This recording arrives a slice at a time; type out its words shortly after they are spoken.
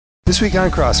This week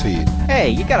on CrossFeed, Hey,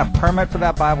 you got a permit for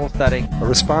that Bible study? a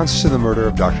response to the murder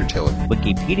of Dr. Tiller.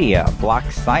 Wikipedia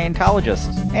blocks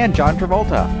Scientologists and John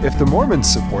Travolta. If the Mormons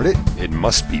support it, it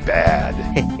must be bad.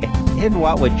 And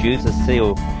what would Jesus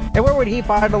do? And where would he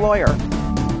find a lawyer?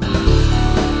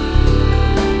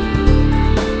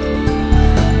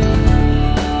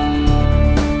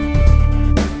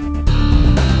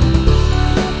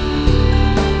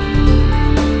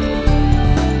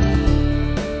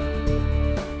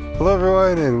 Hello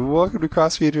everyone and welcome to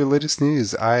CrossFeed Religious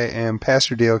News. I am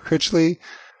Pastor Dale Critchley,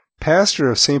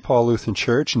 pastor of St. Paul Lutheran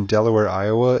Church in Delaware,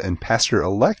 Iowa, and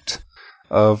pastor-elect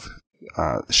of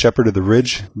Shepherd of the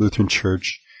Ridge Lutheran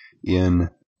Church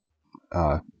in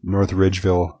North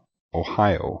Ridgeville,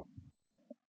 Ohio.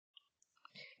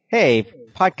 Hey,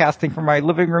 podcasting from my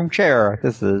living room chair.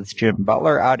 This is Jim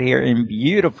Butler out here in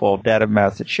beautiful Dedham,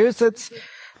 Massachusetts,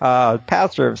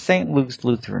 pastor of St. Luke's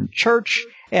Lutheran Church,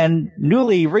 and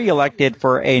newly re-elected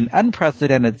for an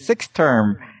unprecedented sixth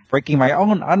term, breaking my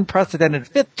own unprecedented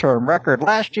fifth term record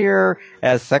last year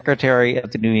as secretary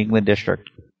of the New England District.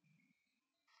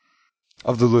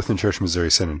 Of the Lutheran Church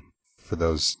Missouri Synod, for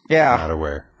those not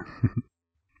aware.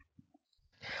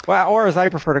 Well, or as I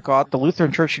prefer to call it, the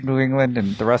Lutheran Church of New England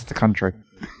and the rest of the country.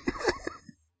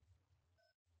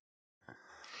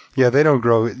 Yeah, they don't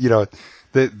grow,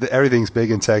 everything's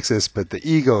big in Texas, but the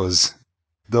egos,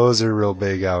 those are real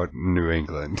big out in New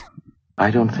England.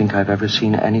 I don't think I've ever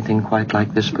seen anything quite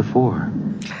like this before.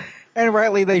 And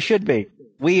rightly they should be.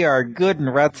 We are good in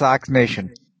Red Sox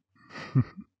Nation.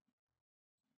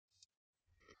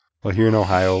 Well, here in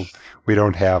Ohio, we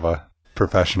don't have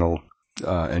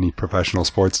any professional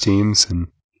sports teams, and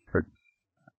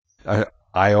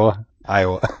Iowa.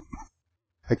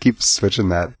 I keep switching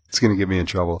that. It's going to get me in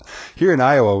trouble. Here in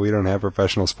Iowa, we don't have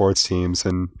professional sports teams,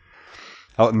 and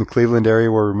out in the Cleveland area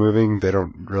where we're moving, they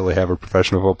don't really have a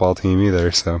professional football team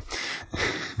either, so.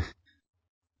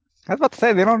 I was about to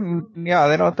say, they don't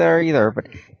there either, but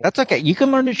that's okay. You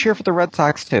can learn to cheer for the Red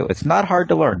Sox too. It's not hard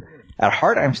to learn. At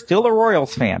heart, I'm still a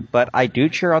Royals fan, but I do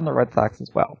cheer on the Red Sox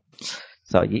as well.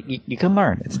 So you can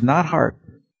learn. It's not hard.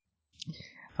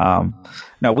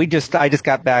 No, I just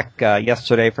got back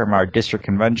yesterday from our district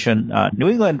convention. New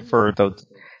England,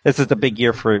 this is the big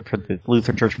year for the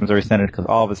Lutheran Church Missouri Synod because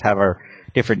all of us have our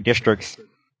different districts,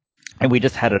 and we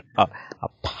just had a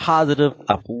positive,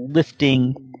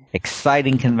 uplifting,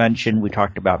 exciting convention. We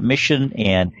talked about mission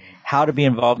and how to be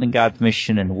involved in God's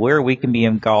mission and where we can be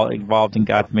involved in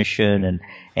God's mission,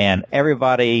 and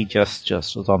everybody just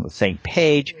was on the same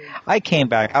page. I came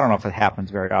back, I don't know if it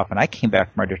happens very often, I came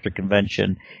back from our district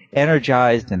convention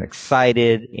energized and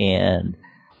excited and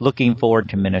looking forward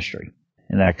to ministry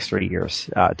in the next 3 years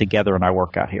together in our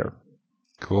work out here.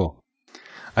 Cool.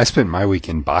 I spent my week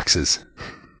in boxes.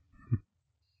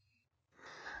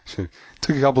 Took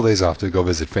a couple days off to go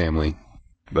visit family,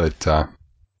 but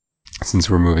since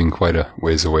we're moving quite a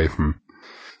ways away from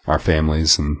our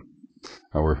families, and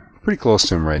we're pretty close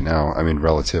to them right now, I mean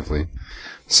relatively,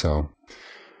 so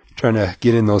trying to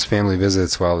get in those family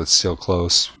visits while it's still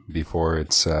close before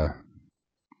it's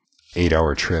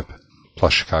 8-hour trip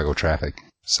plus Chicago traffic,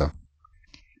 so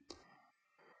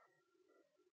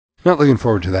not looking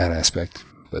forward to that aspect,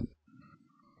 but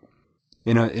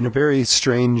in a very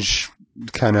strange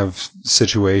kind of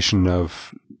situation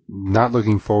of not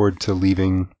looking forward to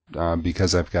leaving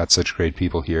because I've got such great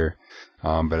people here,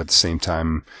 but at the same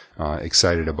time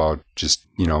excited about just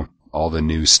all the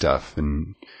new stuff,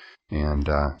 and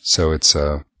so it's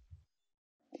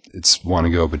want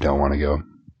to go but don't want to go.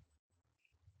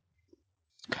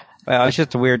 Well, it's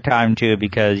just a weird time too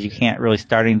because you can't really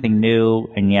start anything new,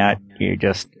 and yet you're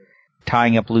just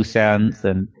tying up loose ends,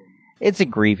 and it's a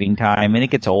grieving time, and it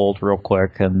gets old real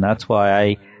quick, and that's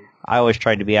why I always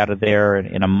try to be out of there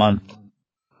in a month.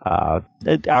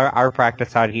 Our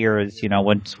practice out here is,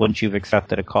 once you've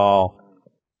accepted a call,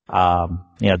 the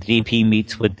DP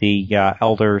meets with the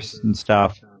elders and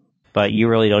stuff, but you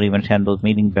really don't even attend those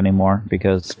meetings anymore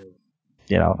because,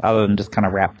 other than just kind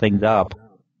of wrap things up.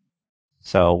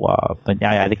 So, but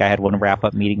I think I had one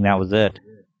wrap-up meeting, that was it.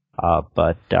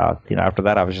 But after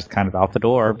that, I was just kind of out the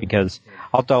door because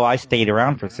although I stayed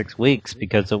around for 6 weeks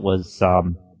because it was, I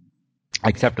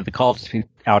accepted the call to be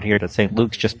out here to St.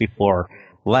 Luke's just before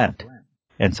Lent.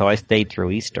 And so I stayed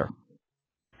through Easter.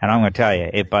 And I'm going to tell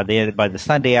you, by the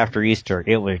Sunday after Easter,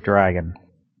 it was dragging.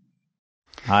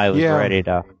 I was ready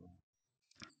to.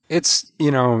 It's,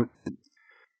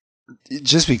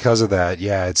 just because of that,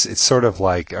 it's sort of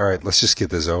like, all right, let's just get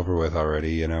this over with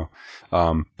already,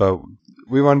 but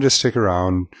we wanted to stick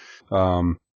around.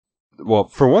 Well,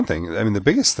 for one thing, I mean, the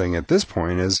biggest thing at this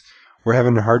point is we're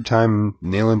having a hard time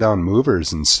nailing down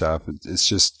movers and stuff. It's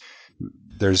just,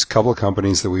 there's a couple of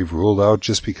companies that we've ruled out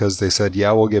just because they said,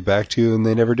 yeah, we'll get back to you, and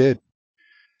they never did.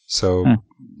 So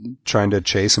trying to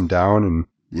chase them down, and,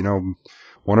 you know,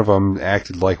 one of them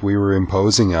acted like we were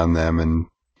imposing on them, and,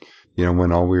 you know,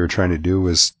 when all we were trying to do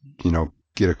was, you know,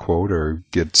 get a quote or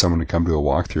get someone to come to a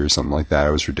walkthrough or something like that.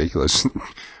 It was ridiculous.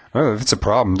 Oh, if it's a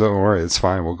problem, don't worry, it's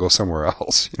fine. We'll go somewhere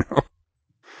else, you know.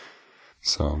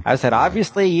 So I said,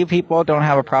 obviously, you people don't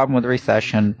have a problem with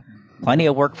recession. Plenty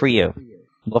of work for you.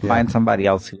 We'll find somebody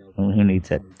else who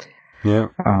needs it. Yeah.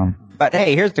 But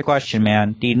hey, here's the question,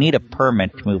 man. Do you need a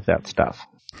permit to move that stuff?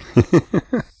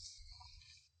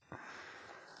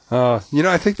 You know,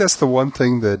 I think that's the one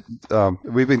thing that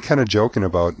we've been kind of joking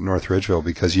about North Ridgeville,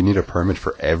 because you need a permit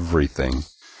for everything.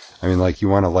 I mean, like, you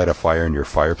want to light a fire in your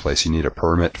fireplace, you need a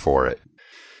permit for it.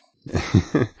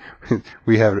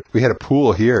 We had a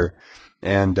pool here,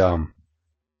 and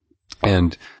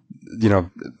you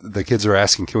know, the kids are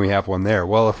asking, can we have one there?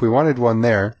 Well, if we wanted one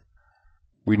there,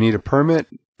 we need a permit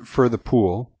for the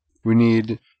pool. We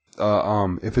need,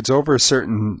 if it's over a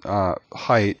certain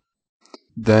height,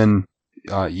 then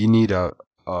you need a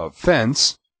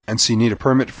fence, and so you need a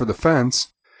permit for the fence.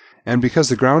 And because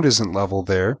the ground isn't level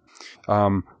there,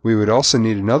 we would also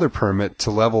need another permit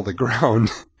to level the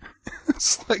ground.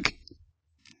 It's like,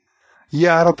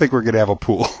 yeah, I don't think we're going to have a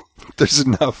pool. There's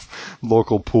enough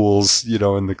local pools, you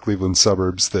know, in the Cleveland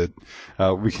suburbs that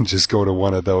we can just go to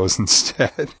one of those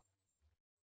instead.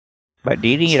 But do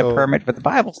you need a permit for the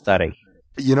Bible study?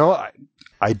 You know,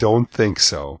 I don't think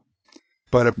so.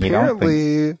 But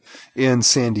apparently in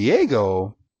San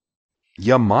Diego,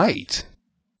 you might.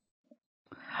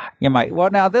 You might. Well,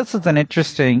 now this is an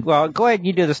interesting. Well, go ahead and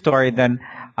you do the story. Then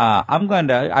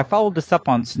I followed this up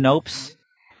on Snopes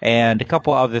and a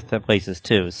couple other places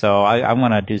too. So I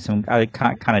want to do some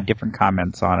kind of different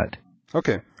comments on it.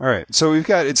 Okay. All right. So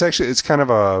it's kind of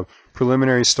a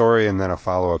preliminary story and then a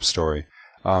follow-up story.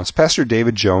 It's Pastor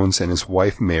David Jones and his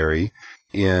wife Mary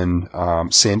in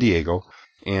San Diego,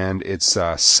 and it's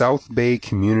South Bay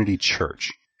Community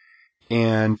Church.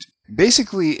 And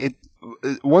basically,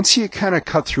 once you kind of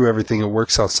cut through everything, it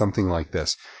works out something like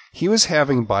this. He was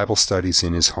having Bible studies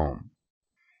in his home,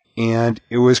 and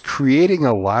it was creating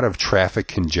a lot of traffic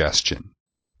congestion.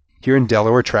 Here in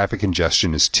Delaware, traffic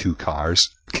congestion is 2 cars.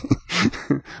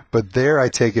 But there, I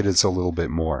take it, it's a little bit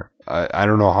more. I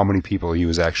don't know how many people he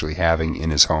was actually having in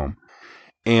his home.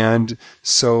 And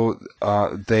so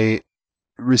they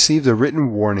received a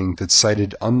written warning that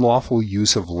cited unlawful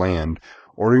use of land,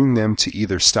 ordering them to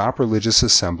either stop religious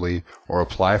assembly or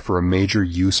apply for a major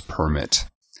use permit,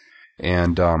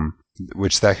 and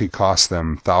which that could cost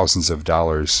them thousands of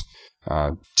dollars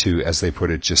to, as they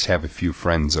put it, just have a few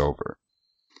friends over.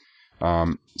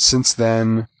 Since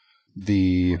then,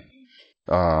 they're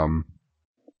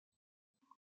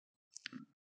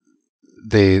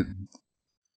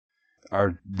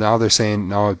saying,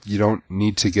 no, you don't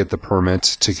need to get the permit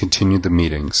to continue the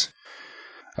meetings.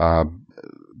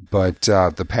 But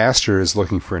the pastor is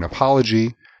looking for an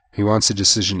apology. He wants a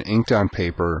decision inked on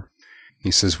paper. He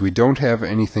says, we don't have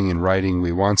anything in writing.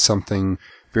 We want something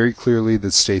very clearly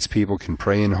that states people can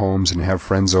pray in homes and have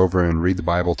friends over and read the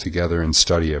Bible together and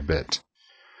study a bit.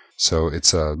 So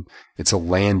it's a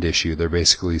land issue. They're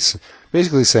basically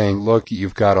saying, look,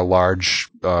 you've got a large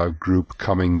group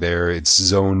coming there. It's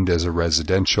zoned as a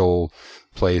residential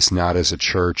place, not as a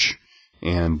church,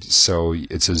 and so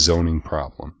it's a zoning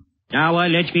problem. Now,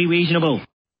 let's be reasonable.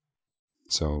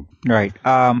 So right.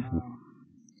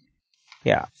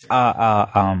 Yeah.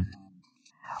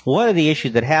 One of the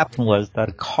issues that happened was that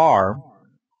a car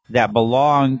that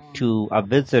belonged to a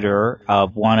visitor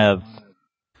of one of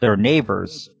their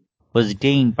neighbors was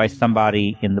dinged by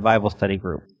somebody in the Bible study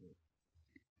group.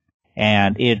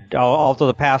 And although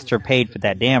the pastor paid for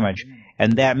that damage,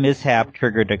 and that mishap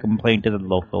triggered a complaint to the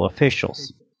local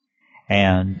officials.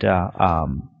 And,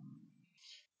 the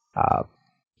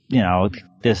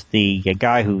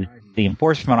guy the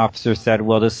enforcement officer said,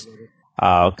 well, this,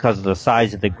 because of the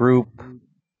size of the group,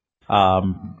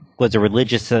 was a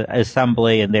religious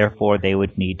assembly, and therefore they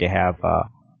would need to have a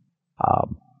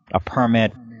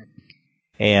permit.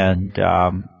 And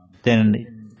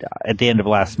then at the end of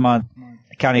last month,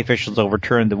 the county officials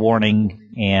overturned the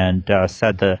warning and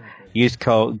said the use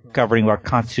code governing what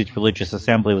constitutes religious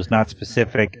assembly was not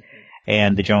specific,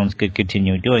 and the Jones could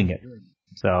continue doing it.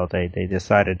 So they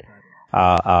decided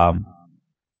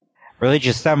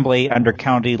religious assembly under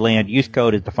county land use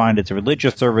code is defined as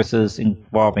religious services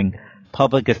involving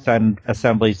public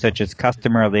assemblies such as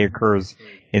customarily occurs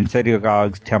in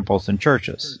synagogues, temples, and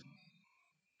churches.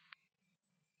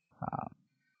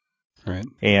 Right.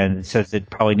 And it says it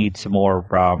probably needs some more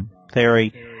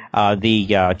theory.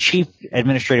 The chief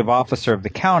administrative officer of the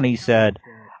county said,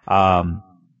 I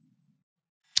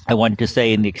want to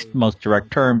say in the most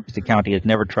direct terms, the county has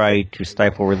never tried to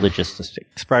stifle religious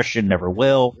expression, never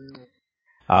will.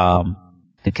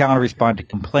 The county responded to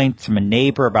complaints from a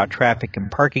neighbor about traffic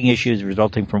and parking issues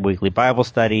resulting from weekly Bible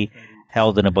study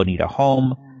held in a Bonita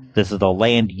home. This is a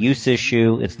land use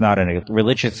issue. It's not a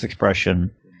religious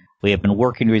expression. We have been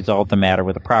working to resolve the matter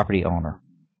with the property owner.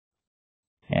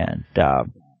 And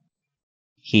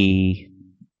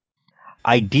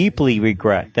I deeply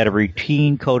regret that a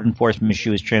routine code enforcement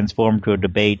issue is transformed to a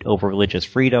debate over religious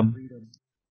freedom.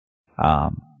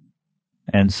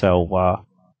 And so,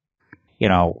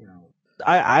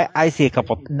 I see a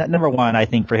couple. Number one, I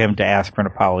think for him to ask for an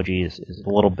apology is a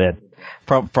little bit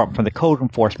from the code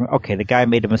enforcement. Okay, the guy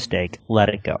made a mistake. Let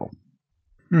it go.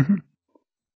 Mm-hmm.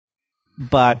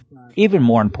 But even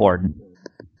more important,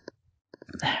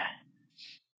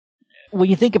 when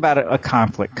you think about it, a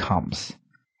conflict comes,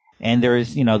 and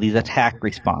there's these attack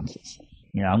responses.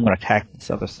 I'm going to attack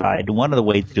this other side. And one of the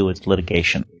ways to do it is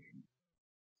litigation.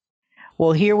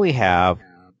 Well, here we have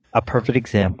a perfect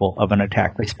example of an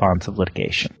attack response of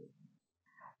litigation.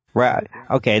 Right?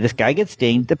 Okay, this guy gets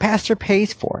dinged. The pastor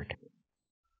pays for it.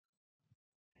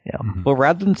 Mm-hmm. Well,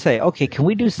 rather than say, okay, can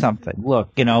we do something?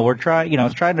 Look, we're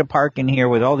trying to park in here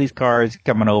with all these cars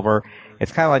coming over.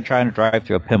 It's kind of like trying to drive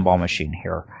through a pinball machine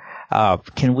here.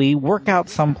 Can we work out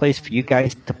some place for you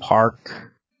guys to park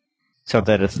so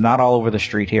that it's not all over the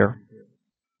street here?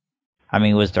 I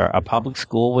mean, was there a public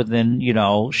school within,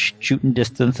 shooting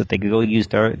distance that they could go use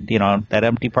their, that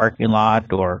empty parking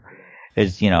lot? Or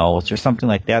was there something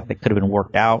like that could have been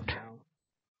worked out?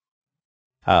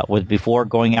 Was before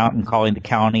going out and calling the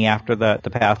county after the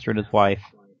pastor and his wife?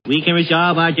 We can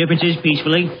resolve our differences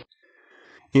peacefully.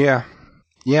 Yeah,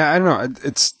 I don't know.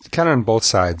 It's kind of on both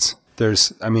sides.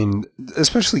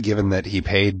 Especially given that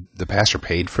the pastor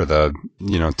paid for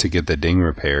to get the ding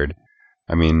repaired.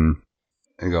 I mean,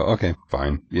 I go, okay,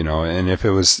 fine, and if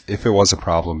it was a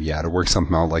problem, to work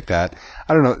something out like that.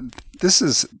 I don't know.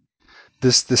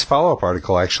 This follow-up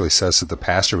article actually says that the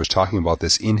pastor was talking about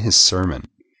this in his sermon.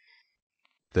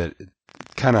 That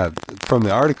kind of, from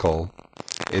the article,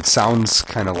 it sounds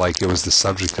kind of like it was the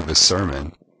subject of his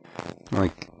sermon.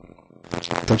 Like,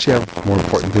 don't you have more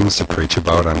important things to preach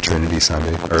about on Trinity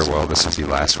Sunday? Or, well, this would be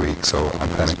last week, so on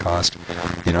Pentecost,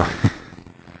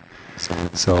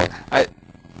 So, I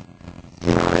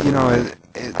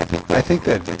think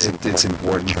that it's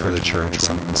important for the church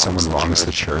when someone wrongs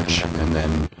the church, and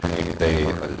then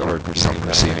or some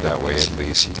perceived that way at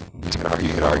least. You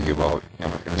could argue about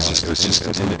it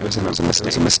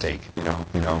was a mistake.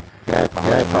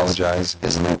 I apologize.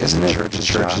 Isn't it the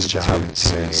church's job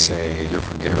to say you're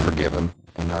forgiven,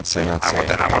 and not say I want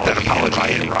that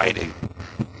apology in writing.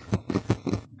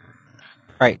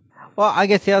 Right. Well, I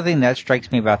guess the other thing that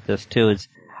strikes me about this too is,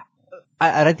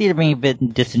 I think they're being a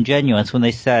bit disingenuous when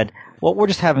they said, well, we're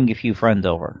just having a few friends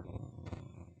over.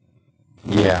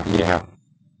 Yeah.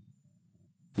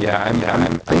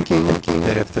 I'm thinking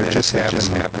that if they're just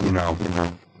having,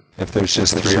 if there's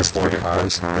just 3 or 4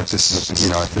 cars, if this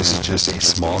is just a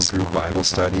small group Bible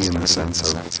study in the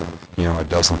sense of, a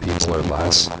dozen people or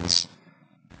less,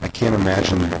 I can't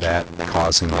imagine that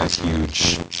causing a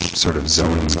huge sort of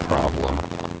zoning problem.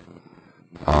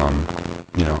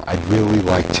 I'd really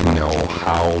like to know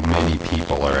how many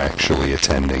people are actually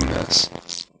attending this.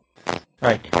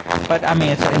 Right. But, I mean,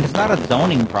 it's not a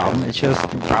zoning problem. It's just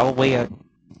probably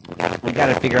we got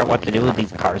to figure out what to do with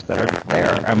these cars that are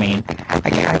there. I mean, I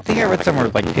think I read somewhere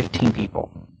like 15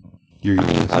 people.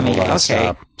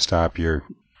 Okay. Stop. Where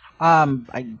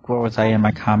was I in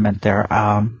my comment there?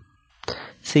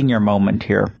 Senior moment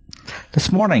here.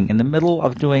 This morning, in the middle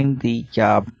of doing the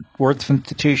Words of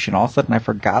Institution, all of a sudden I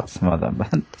forgot some of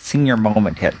them. Senior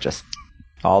moment hit, just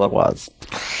all it was.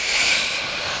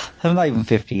 I'm not even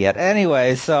 50 yet.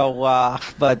 Anyway, so,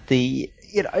 but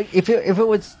if it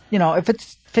was, if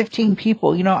it's 15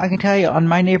 people, I can tell you on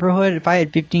my neighborhood, if I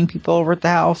had 15 people over at the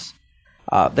house,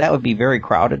 that would be very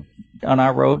crowded on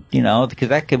our road, because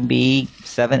that could be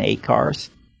 7, 8 cars.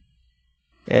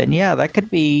 And yeah, that could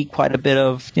be quite a bit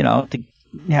of, to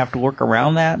have to work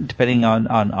around that, depending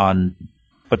on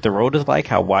what the road is like,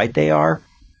 how wide they are.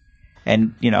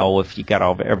 And, if you got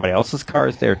everybody else's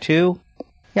cars there too.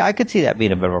 Yeah, I could see that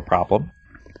being a bit of a problem.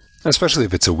 Especially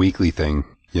if it's a weekly thing,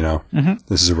 Mm-hmm.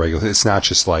 This is a regular, it's not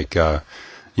just like,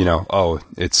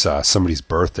 it's somebody's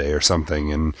birthday or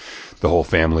something and the whole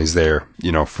family's there,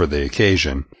 for the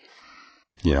occasion.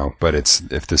 But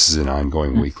if this is an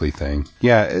ongoing weekly thing,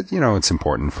 yeah, it's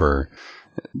important for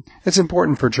it's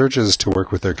important for churches to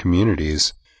work with their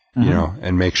communities,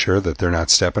 and make sure that they're not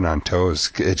stepping on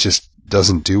toes. It just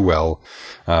doesn't do well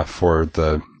for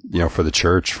the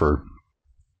church for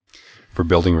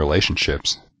building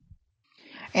relationships.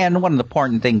 And one of the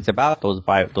important things about those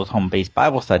home-based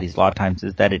Bible studies a lot of times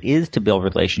is that it is to build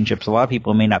relationships. A lot of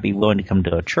people may not be willing to come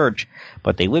to a church,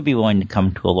 but they would be willing to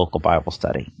come to a local Bible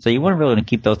study. So you want to really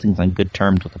keep those things on good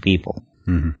terms with the people.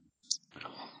 Mm-hmm.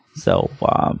 So,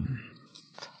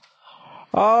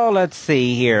 let's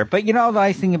see here. But the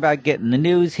nice thing about getting the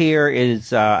news here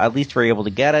is at least we're able to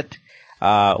get it.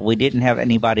 We didn't have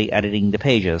anybody editing the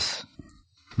pages.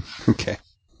 Okay.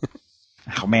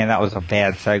 Oh man, that was a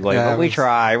bad segue, but we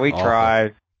tried. We awful.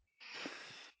 tried.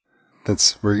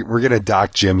 We're gonna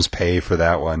dock Jim's pay for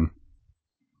that one.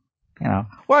 Well,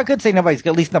 I could say at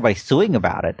least nobody's suing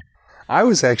about it. I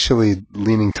was actually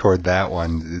leaning toward that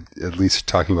one, at least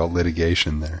talking about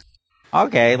litigation there.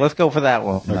 Okay, let's go for that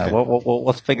one. Okay.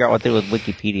 Let's figure out what to do with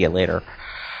Wikipedia later.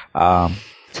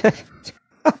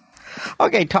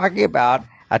 Okay, talking about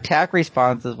attack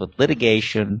responses with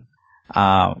litigation.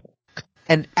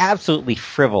 And absolutely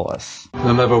frivolous.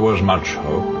 There never was much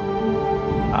hope.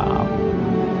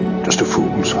 Just a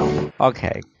fool's hope.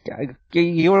 Okay.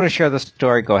 You want to share the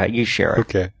story? Go ahead. You share it.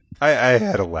 Okay. I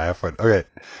had a laugh. Okay.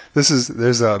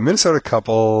 There's a Minnesota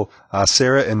couple,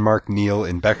 Sarah and Mark Neal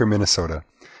in Becker, Minnesota.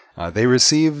 They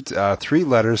received 3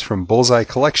 letters from Bullseye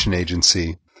Collection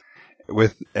Agency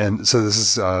and so this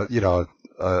is,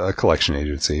 a collection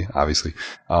agency, obviously.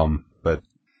 But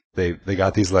they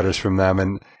got these letters from them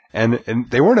and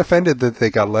they weren't offended that they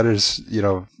got letters,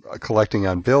 collecting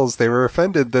on bills. They were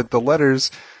offended that the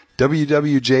letters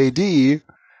WWJD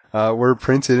were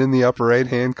printed in the upper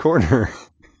right-hand corner.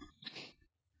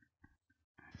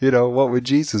 What would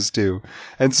Jesus do?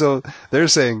 And so they're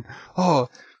saying,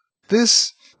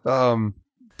 this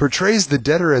portrays the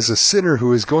debtor as a sinner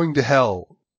who is going to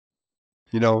hell.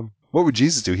 What would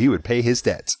Jesus do? He would pay his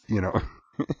debts,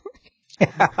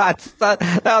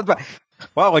 That was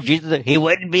what would Jesus do? He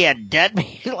wouldn't be a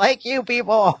deadbeat like you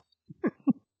people.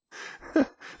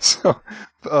 So,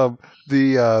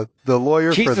 the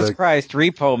lawyer Jesus for the Christ,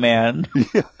 Repo Man.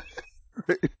 Yeah,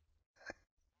 right.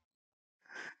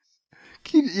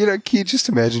 Can you just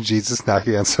imagine Jesus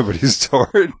knocking on somebody's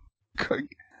door?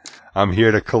 I'm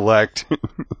here to collect.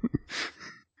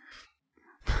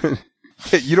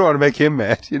 You don't want to make him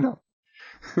mad,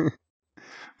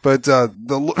 But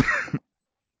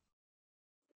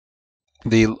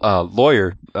the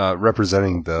lawyer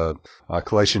representing the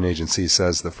collection agency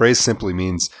says the phrase simply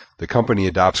means the company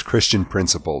adopts Christian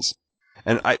principles.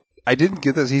 And I didn't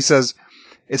get this. He says,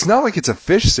 it's not like it's a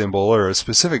fish symbol or a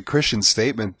specific Christian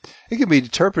statement. It can be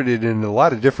interpreted in a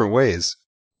lot of different ways.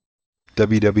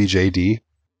 WWJD.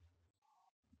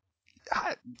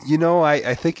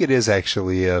 I think it is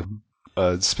actually a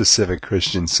specific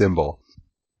Christian symbol.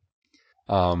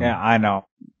 Yeah, I know.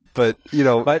 But,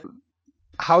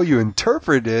 how you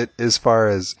interpret it as far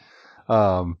as,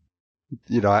 I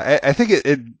think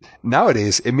it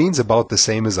nowadays it means about the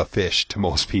same as a fish to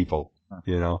most people,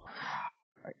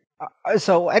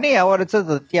 So anyhow, what it says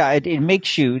is, it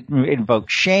makes you invoke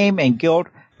shame and guilt,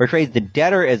 portrays the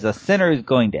debtor as a sinner who's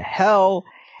going to hell,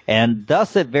 and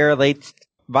thus it violates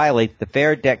the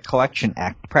Fair Debt Collection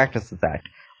Act, Practices Act,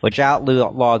 which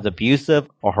outlaws abusive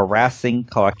or harassing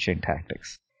collection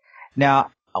tactics.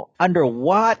 Now, on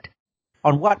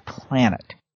what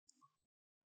planet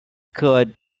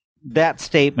could that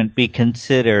statement be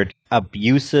considered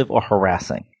abusive or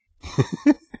harassing?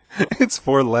 It's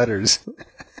 4 letters.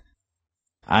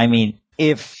 I mean,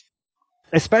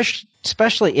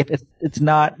 especially if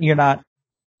you're not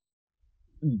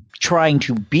trying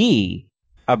to be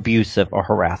abusive or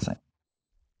harassing.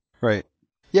 Right.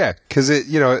 Yeah, because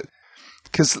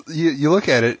you look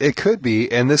at it, it could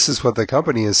be, and this is what the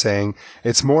company is saying,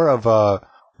 it's more of a,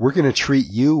 we're going to treat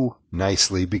you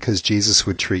nicely because Jesus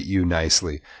would treat you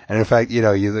nicely. And in fact,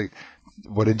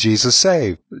 what did Jesus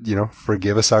say?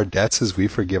 Forgive us our debts as we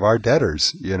forgive our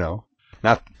debtors, Not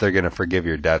that they're going to forgive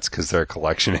your debts because they're a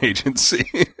collection agency.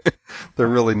 They're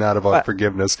really not about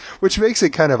forgiveness, which makes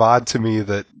it kind of odd to me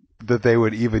that they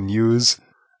would even use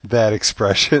that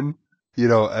expression,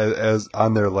 as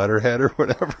on their letterhead or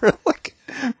whatever. Like,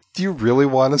 do you really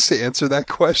want us to answer that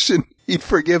question? He'd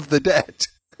forgive the debt.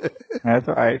 That's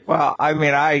right. Well, I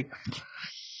mean, I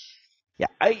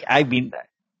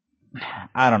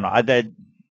don't know.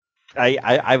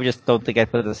 I just don't think I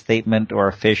put a statement or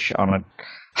a fish on it.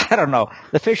 I don't know.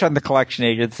 The fish on the collection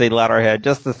agency letterhead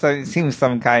just seems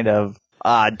some kind of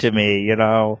odd to me,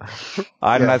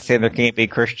 I'm not saying there can't be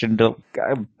Christian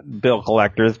bill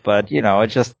collectors, but,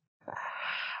 it's just,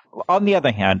 on the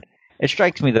other hand, it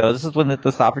strikes me, though, this is when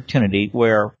this opportunity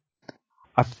where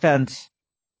offense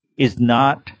is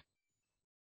not,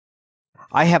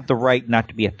 I have the right not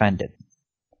to be offended.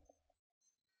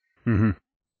 Mm-hmm.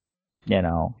 You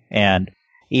know, and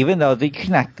even though this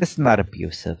is not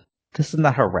abusive, this is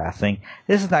not harassing,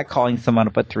 this is not calling someone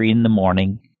up at 3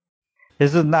 a.m,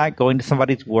 this is not going to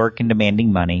somebody's work and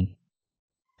demanding money.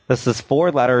 This is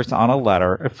 4 letters on a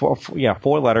letter,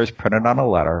 4 letters printed on a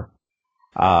letter.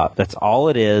 That's all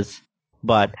it is.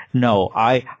 But no,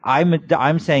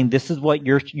 I'm saying this is what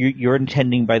you're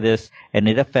intending by this, and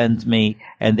it offends me,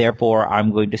 and therefore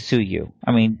I'm going to sue you.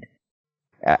 I mean,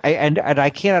 and I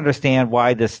can't understand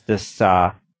why this is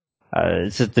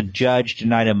the judge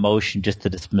denied a motion just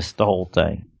to dismiss the whole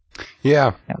thing.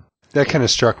 Yeah. That kind of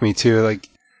struck me too. Like,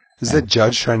 is that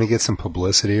judge trying to get some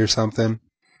publicity or something?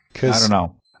 I don't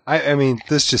know. I mean,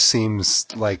 this just seems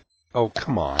like, oh,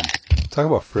 come on. Talk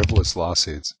about frivolous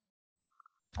lawsuits.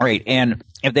 Right, and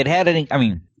if they'd had any, I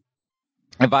mean,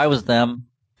 if I was them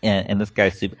and this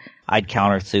guy's sued, I'd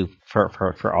countersue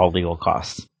for all legal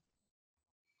costs.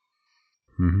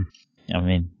 Mm-hmm. I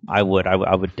mean, I would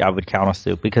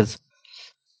countersue because,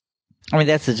 I mean,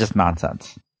 that's just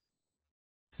nonsense.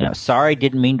 You know, sorry,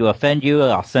 didn't mean to offend you.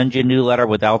 I'll send you a new letter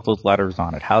without those letters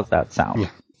on it. How's that sound? Yeah,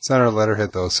 it's not our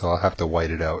letterhead though, so I'll have to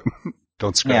white it out.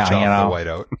 Don't scratch off the white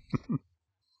out.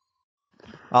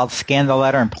 I'll scan the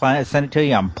letter and send it to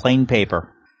you on plain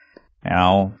paper. You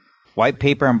know, white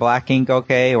paper and black ink,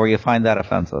 okay, or you find that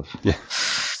offensive. Yeah.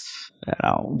 You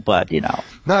know, but, you know.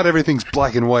 Not everything's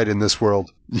black and white in this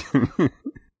world.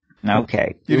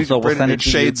 Okay. You need to print it in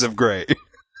shades of gray.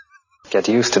 Get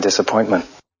used to disappointment.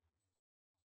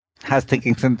 I was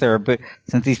thinking since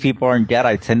these people are in debt,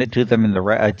 I'd send it to them in the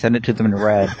red. I'd send it to them in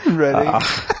red. Ready?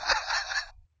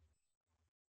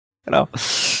 You know,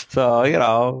 so, you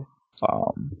know.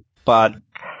 But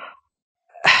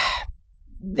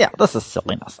yeah, this is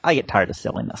silliness. I get tired of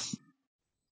silliness.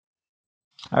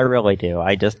 I really do.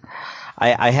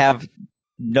 I have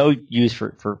no use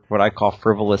for what I call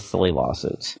frivolous, silly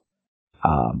lawsuits.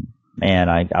 And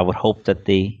I would hope that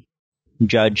the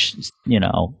judge, you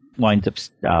know, winds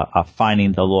up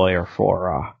fining the lawyer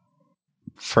for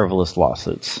frivolous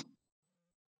lawsuits.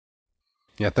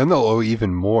 Yeah, then they'll owe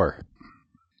even more.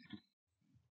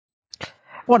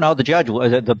 Well, no, the judge will,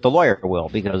 the lawyer will,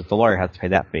 because the lawyer has to pay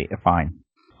that fine.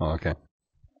 Oh, okay.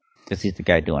 Because he's the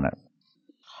guy doing it.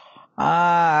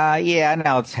 Yeah,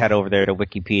 now let's head over there to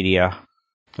Wikipedia.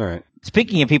 All right.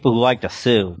 Speaking of people who like to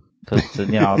sue, because,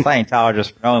 you know,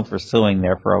 Scientologists are known for suing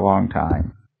there for a long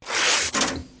time.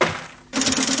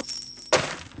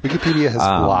 Wikipedia has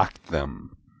blocked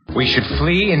them. We should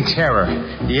flee in terror.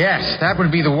 Yes, that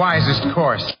would be the wisest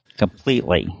course.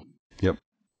 Completely. Yep.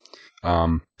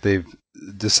 They've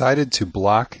decided to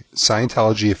block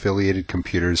Scientology-affiliated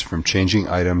computers from changing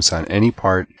items on any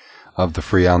part of the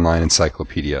free online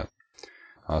encyclopedia.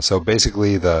 So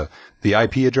basically the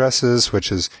IP addresses,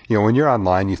 which is, you know, when you're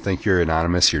online, you think you're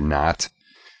anonymous, you're not.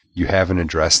 You have an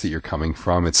address that you're coming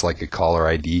from. It's like a caller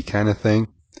ID kind of thing.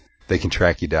 They can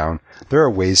track you down. There are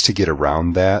ways to get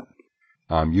around that.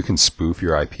 You can spoof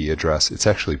your IP address. It's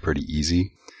actually pretty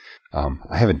easy.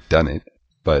 I haven't done it,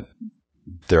 but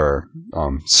there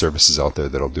are services out there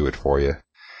that'll do it for you,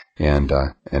 and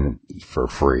for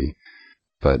free.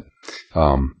 But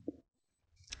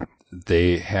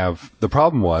the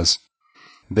problem was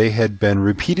they had been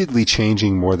repeatedly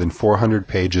changing more than 400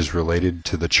 pages related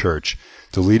to the church,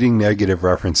 deleting negative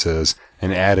references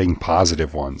and adding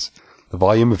positive ones. The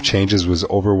volume of changes was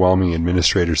overwhelming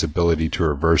administrators' ability to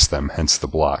reverse them, hence the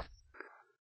block.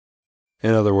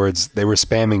 In other words, they were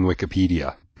spamming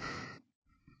Wikipedia.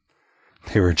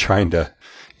 They were trying to,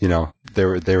 you know, they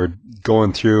were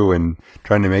going through and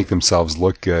trying to make themselves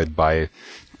look good by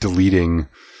deleting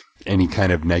any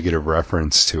kind of negative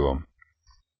reference to them.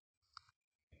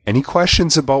 Any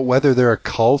questions about whether they're a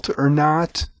cult or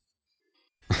not?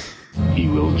 He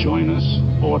will join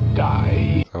us or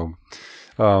die. So,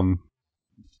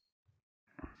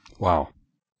 wow.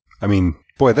 I mean,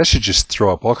 boy, that should just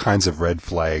throw up all kinds of red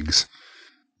flags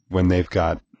when they've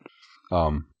got,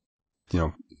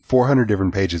 400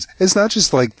 different pages. It's not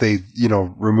just like they,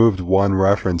 removed one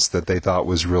reference that they thought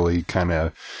was really kind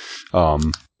of,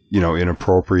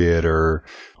 inappropriate or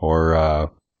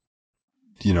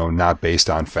not based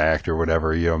on fact or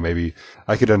whatever. Maybe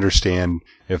I could understand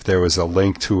if there was a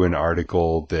link to an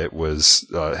article that was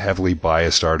a heavily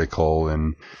biased article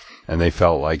and they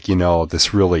felt like,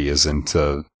 this really isn't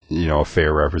a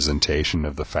fair representation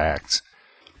of the facts.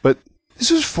 But this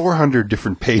was 400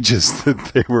 different pages that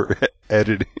they were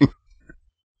editing.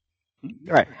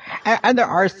 Right. And there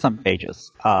are some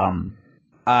pages.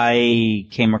 I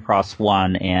came across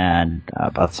one and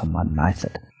about someone, and I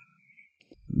said,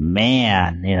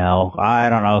 man, I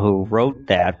don't know who wrote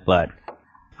that, but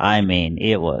I mean,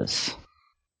 it was,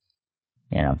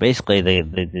 basically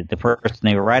the person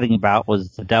they were writing about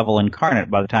was the devil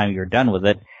incarnate by the time you were done with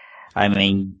it. I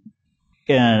mean,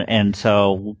 and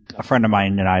so a friend of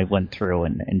mine and I went through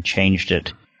and changed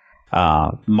it,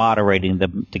 moderating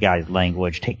the guy's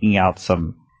language, taking out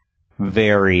some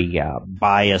very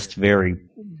biased, very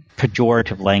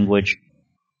pejorative language.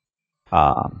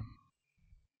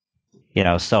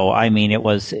 So I mean, it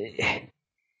was,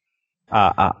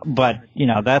 but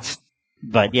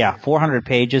 400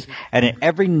 pages, and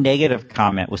every negative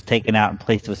comment was taken out and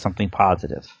placed with something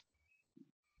positive.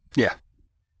 Yeah.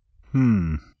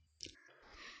 I'm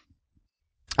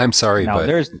sorry, but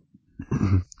there's,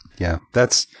 yeah,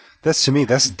 that's to me,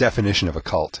 that's the definition of a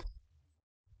cult.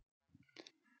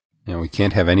 We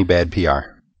can't have any bad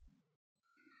PR.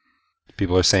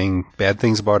 People are saying bad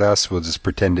things about us, we'll just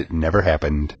pretend it never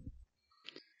happened.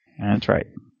 That's right.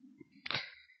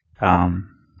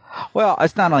 Well,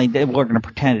 it's not only that we're going to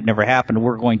pretend it never happened,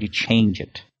 we're going to change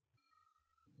it.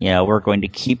 We're going to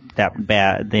keep that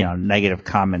bad, negative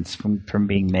comments from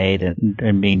being made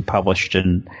and being published.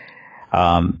 And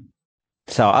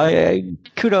so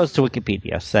kudos to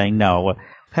Wikipedia saying, no, we've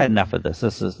had enough of this.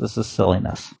 This is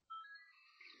silliness.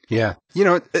 Yeah. You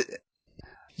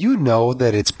know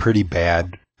that it's pretty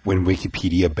bad when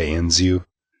Wikipedia bans you.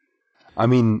 I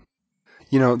mean,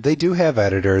 they do have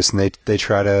editors, and they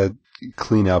try to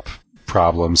clean up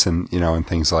problems and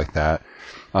things like that.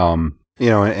 And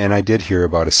I did hear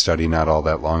about a study not all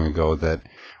that long ago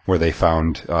where they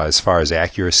found, as far as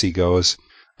accuracy goes,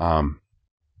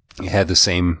 it had the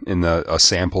same in a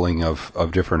sampling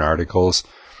of different articles.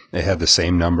 It had the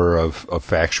same number of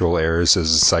factual errors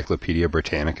as Encyclopedia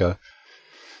Britannica.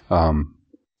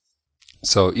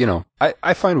 So,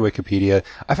 I find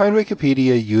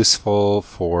Wikipedia useful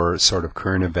for sort of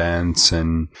current events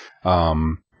and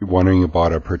wondering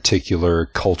about a particular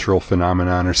cultural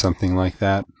phenomenon or something like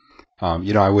that.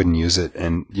 I wouldn't use it,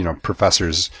 and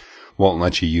professors won't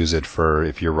let you use it for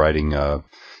if you're writing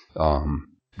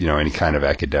any kind of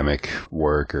academic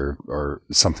work or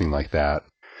something like that.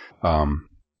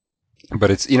 But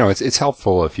it's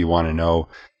helpful if you want to know,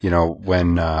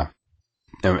 when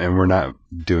and we're not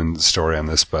doing the story on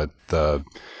this, but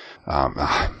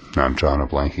I'm drawing a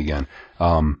blank again.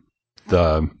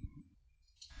 The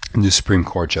new Supreme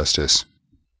Court Justice,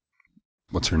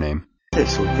 what's her name?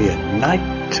 This will be a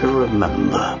night to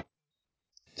remember.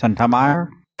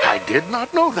 Sotomayor? I did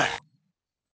not know that.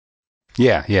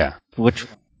 Yeah. Which?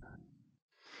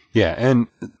 Yeah, and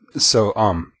so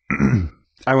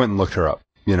I went and looked her up,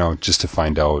 just to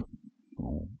find out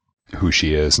who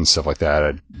she is and stuff like that.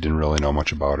 I didn't really know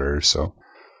much about her, so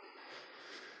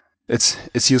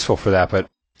it's useful for that. But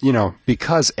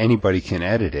because anybody can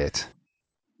edit it,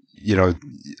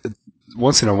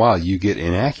 once in a while you get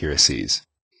inaccuracies.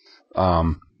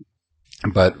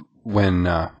 But when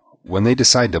they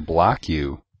decide to block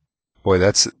you, boy,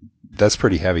 that's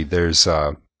pretty heavy. There's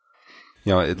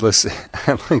it lists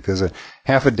like there's a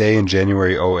half a day in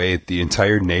January 2008, the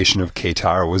entire nation of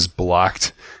Qatar was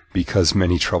blocked because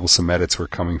many troublesome edits were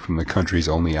coming from the country's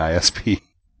only ISP.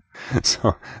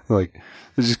 So, like,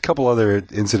 there's just a couple other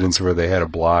incidents where they had a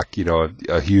block,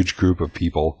 a huge group of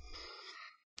people.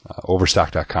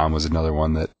 Overstock.com was another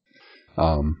one that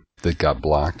got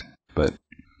blocked. But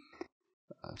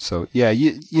so yeah,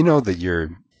 you know that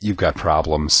you've got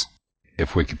problems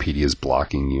if Wikipedia is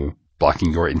blocking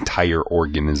your entire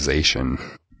organization.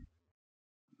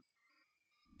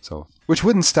 So, which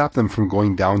wouldn't stop them from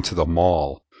going down to the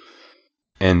mall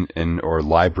or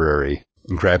library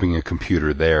and grabbing a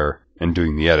computer there and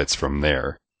doing the edits from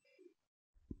there.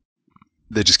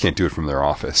 They just can't do it from their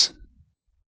office.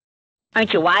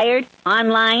 Aren't you wired?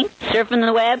 Online? Surfing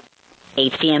the web?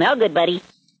 HTML, good buddy.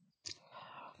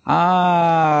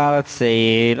 Let's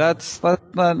see. Let's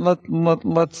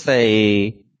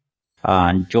say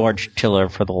George Tiller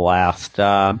for the last.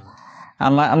 And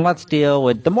let's deal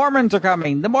with the Mormons are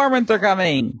coming. The Mormons are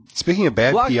coming. Speaking of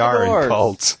bad PR and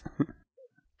cults.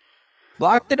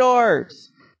 Block the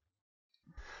doors.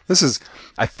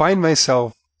 I find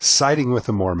myself siding with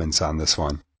the Mormons on this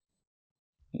one.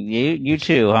 You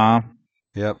too, huh?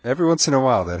 Yep. Every once in a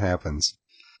while that happens.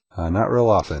 Not real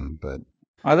often, but.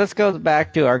 Well, this goes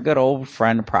back to our good old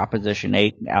friend Proposition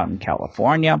 8 out in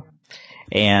California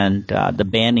and the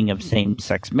banning of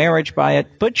same-sex marriage by it,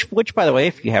 which, by the way,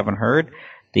 if you haven't heard,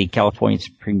 the California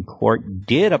Supreme Court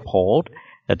did uphold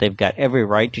that they've got every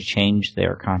right to change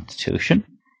their constitution.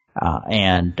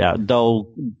 Though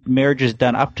marriage is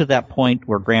done up to that point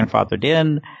where grandfathered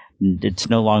in, it's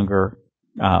no longer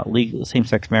legal.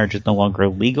 Same-sex marriage is no longer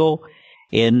legal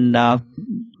in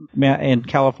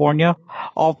California.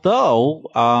 Although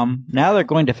now they're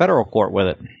going to federal court with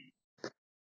it.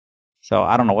 So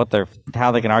I don't know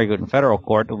how they can argue it in federal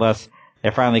court unless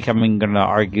they're finally going to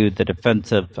argue the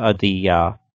defense of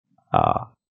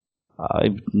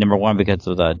number one, because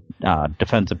of the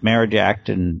Defense of Marriage Act,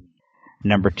 and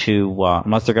number two,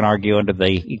 unless they're going to argue under the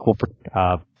equal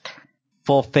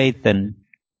full faith and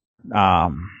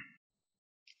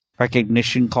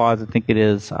recognition clause, I think it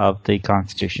is, of the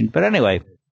Constitution. But anyway,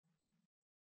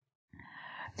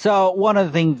 so one of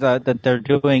the things that they're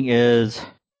doing is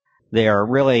they're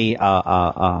really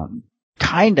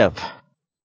kind of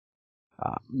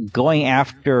going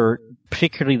after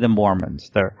particularly the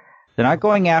Mormons. They're not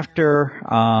going after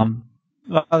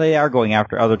well, they are going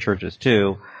after other churches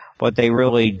too, but they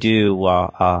really do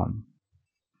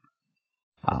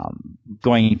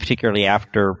going particularly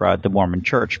after the Mormon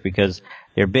Church because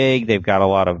they're big, they've got a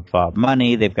lot of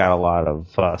money, they've got a lot of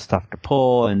stuff to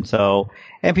pull, and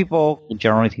people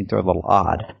generally think they're a little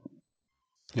odd.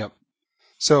 Yep.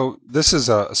 So this is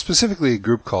specifically a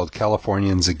group called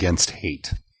Californians Against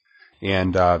Hate.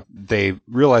 And they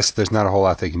realize that there's not a whole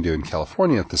lot they can do in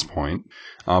California at this point,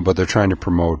 but they're trying to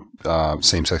promote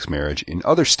same-sex marriage in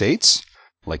other states,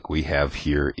 like we have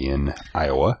here in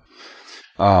Iowa,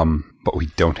 but we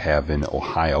don't have in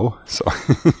Ohio, so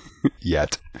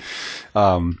yet.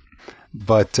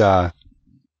 But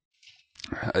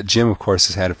Jim, of course,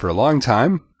 has had it for a long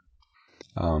time,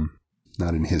 not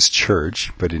in his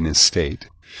church, but in his state.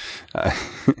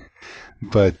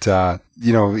 But,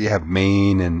 you have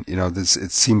Maine and,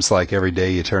 it seems like every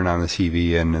day you turn on the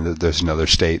TV and there's another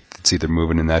state that's either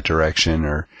moving in that direction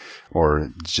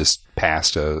or just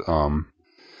passed a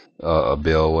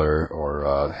bill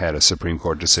or had a Supreme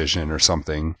Court decision or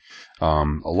something,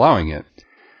 allowing it.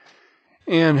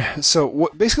 And so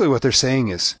basically what they're saying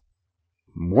is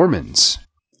Mormons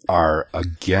are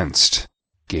against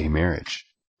gay marriage.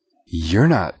 You're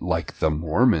not like the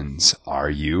Mormons, are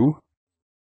you?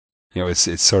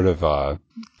 It's sort of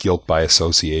guilt by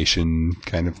association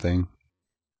kind of thing.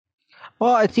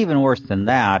 Well, it's even worse than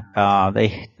that.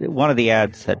 One of the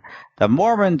ads said, "The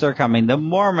Mormons are coming. The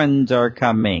Mormons are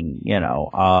coming."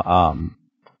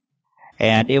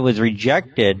 And it was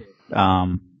rejected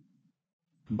by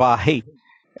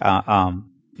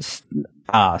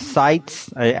sites,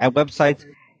 websites,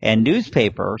 and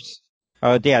newspapers.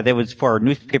 There was for a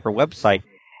newspaper website,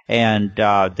 and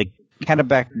the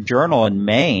Kennebec Journal in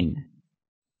Maine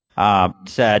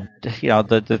said,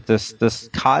 this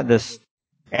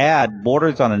ad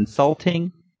borders on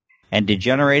insulting and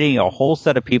degenerating a whole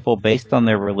set of people based on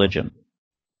their religion.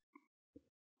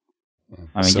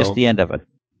 I mean, just the end of it.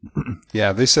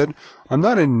 Yeah, they said, I'm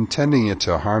not intending it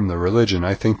to harm the religion.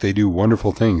 I think they do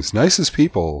wonderful things. Nicest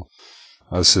people.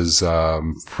 This is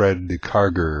Fred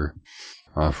Karger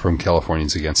from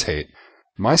Californians Against Hate.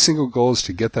 My single goal is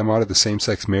to get them out of the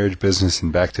same-sex marriage business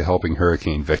and back to helping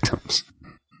hurricane victims.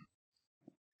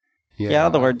 Yeah, in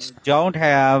other words, don't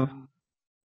have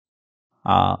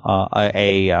don't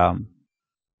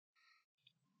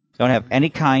have any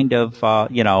kind of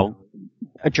a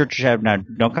church should have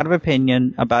no kind of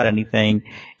opinion about anything.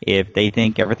 If they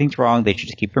think everything's wrong, they should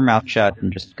just keep their mouth shut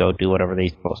and just go do whatever they're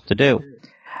supposed to do.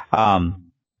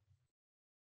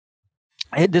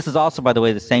 This is also, by the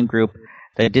way, the same group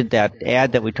that did that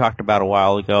ad that we talked about a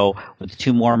while ago with the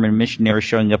two Mormon missionaries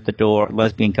showing up the door,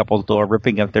 lesbian couple's door,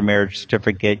 ripping up their marriage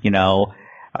certificate, all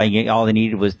they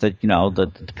needed was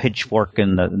the pitchfork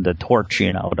and the torch,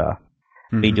 to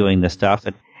be doing this stuff.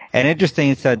 And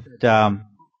interesting, it said, and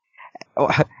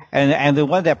the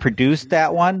one that produced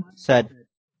that one said,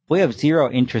 we have zero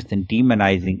interest in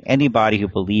demonizing anybody who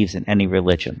believes in any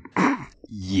religion.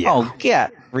 Yeah. Oh,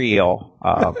 get real.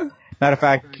 Matter of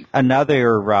fact,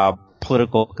 another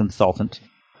political consultant,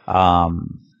 what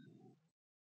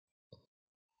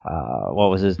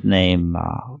was his name?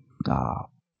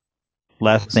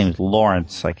 Last name is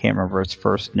Lawrence. I can't remember his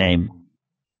first name.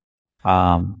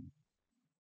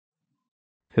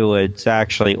 Who had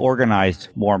actually organized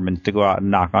Mormons to go out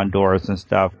and knock on doors and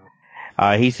stuff.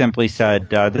 He simply said,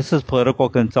 this is political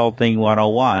consulting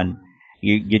 101.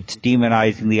 You're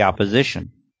demonizing the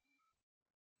opposition.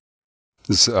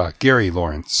 This is Gary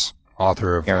Lawrence,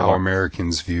 author of How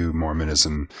Americans View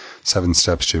Mormonism, 7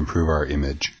 Steps to Improve Our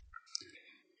Image.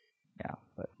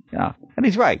 Yeah, and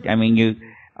he's right. I mean, you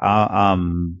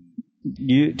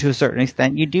to a certain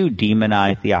extent, you do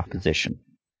demonize the opposition.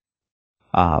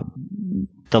 Talked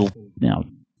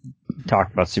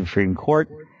about Supreme Court.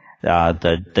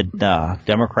 The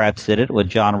Democrats did it with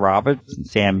John Roberts and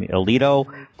Sam Alito,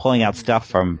 pulling out stuff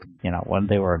from, when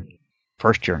they were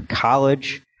first year in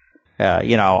college,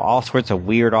 all sorts of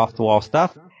weird off-the-wall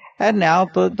stuff. And now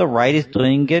the right is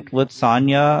doing it with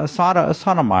Sonia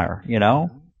Sotomayor,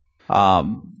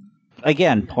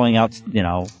 again, pulling out,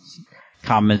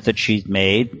 comments that she's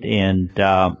made and,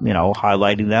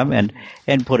 highlighting them and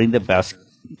putting the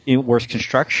worst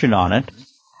construction on it.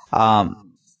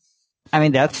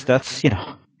 That's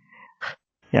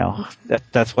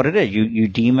what it is. You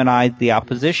demonize the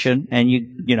opposition and you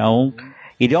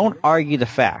don't argue the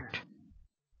fact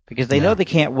because they know they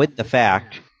can't win the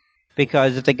fact,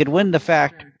 because if they could win the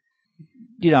fact,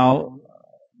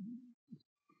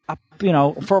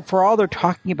 for all they're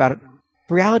talking about it,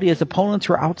 the reality is opponents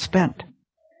were outspent.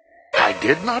 I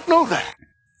did not know that.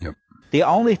 Yep. The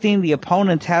only thing the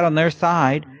opponents had on their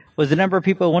side was the number of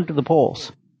people who went to the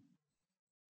polls.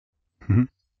 Mm-hmm.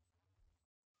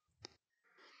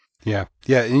 Yeah.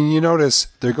 And you notice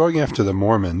they're going after the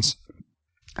Mormons.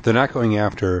 They're not going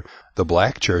after the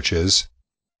black churches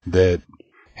that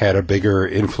had a bigger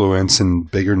influence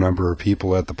and bigger number of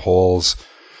people at the polls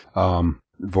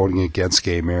voting against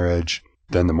gay marriage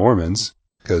than the Mormons.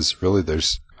 Because really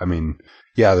there's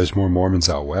more Mormons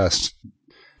out west.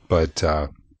 But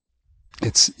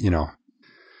it's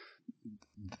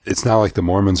not like the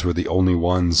Mormons were the only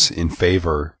ones in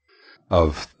favor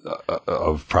of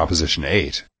Proposition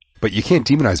 8. But you can't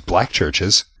demonize black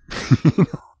churches.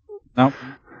 Nope.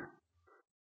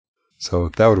 So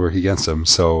that would work against them.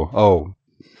 So,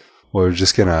 we're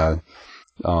just gonna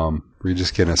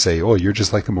say, oh, you're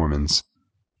just like the Mormons.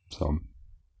 So,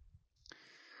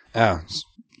 it's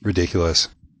ridiculous.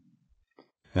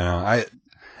 And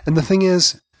the thing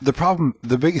is,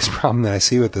 the biggest problem that I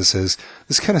see with this is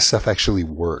this kind of stuff actually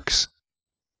works.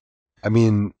 I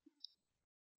mean,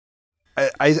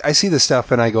 I see this stuff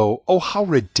and I go, oh, how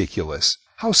ridiculous.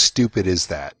 How stupid is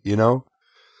that?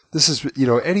 This is,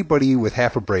 anybody with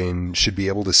half a brain should be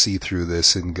able to see through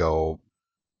this and go,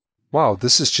 wow,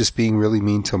 this is just being really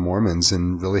mean to Mormons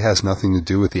and really has nothing to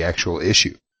do with the actual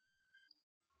issue.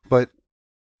 But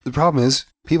the problem is,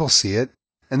 people see it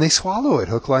and they swallow it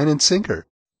hook, line, and sinker.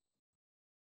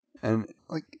 And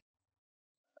all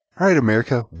right,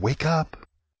 America, wake up.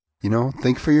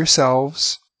 Think for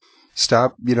yourselves.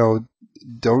 Stop,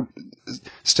 don't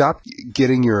stop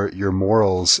getting your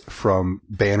morals from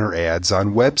banner ads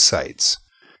on websites.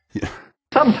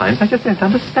 Sometimes I just don't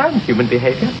understand human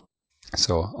behavior.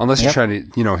 So unless you're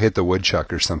trying to, hit the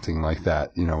woodchuck or something like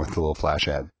that, with the little flash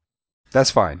ad,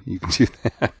 that's fine. You can do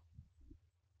that.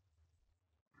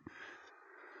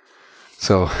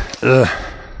 So,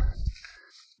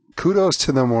 kudos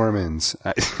to the Mormons.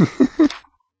 I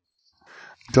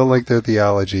don't like their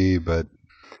theology, but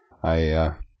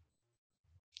I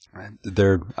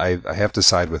have to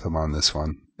side with them on this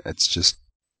one. It's just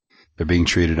they're being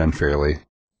treated unfairly,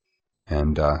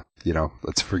 and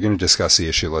if we're going to discuss the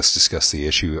issue, let's discuss the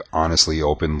issue honestly,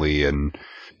 openly, and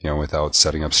without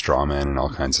setting up straw men and all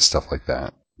kinds of stuff like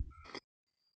that.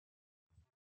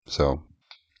 So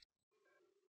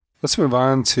let's move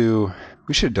on to.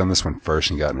 We should have done this one first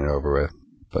and gotten it over with,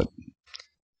 but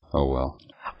oh well.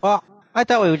 Well, I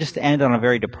thought we would just end on a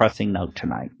very depressing note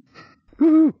tonight.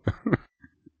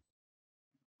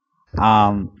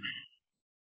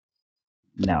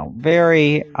 No,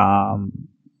 very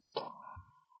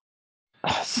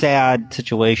sad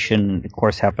situation, of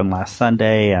course, happened last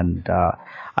Sunday, and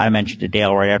I mentioned to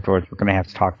Dale right afterwards, we're going to have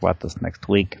to talk about this next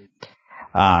week.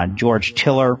 George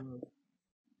Tiller,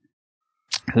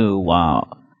 who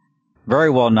very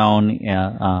well known,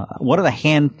 one of the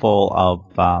handful of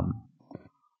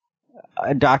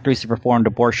doctors who performed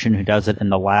abortion who does it in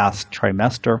the last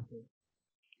trimester,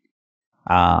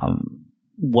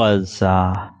 was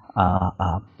now,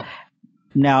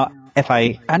 if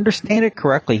I understand it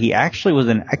correctly, he actually was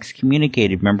an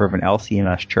excommunicated member of an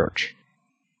LCMS church.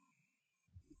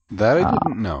 That I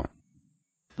didn't know.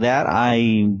 That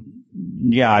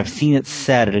I've seen it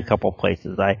said at a couple of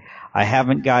places. I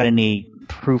haven't got any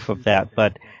proof of that,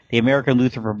 but the American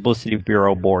Lutheran Publicity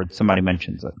Bureau Board, somebody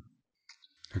mentions it.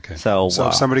 Okay. So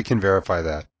if somebody can verify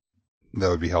that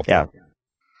would be helpful.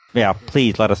 Yeah,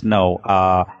 please let us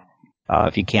know,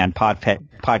 if you can, podcast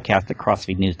at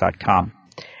crossfeednews.com.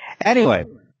 Anyway,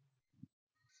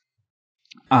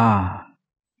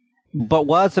 but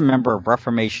was a member of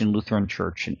Reformation Lutheran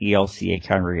Church and ELCA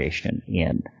congregation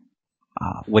in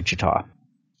Wichita.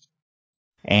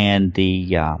 And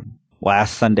the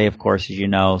last Sunday, of course, as you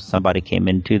know, somebody came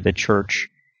into the church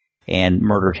and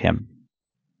murdered him.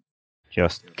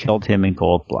 Just killed him in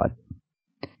cold blood.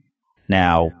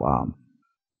 Now,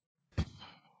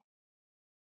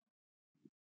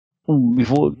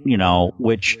 before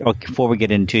before we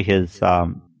get into his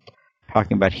talking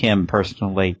about him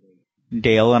personally,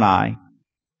 Dale and I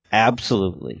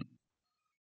absolutely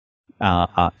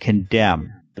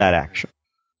condemn that action.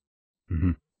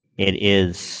 Mm-hmm. It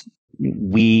is,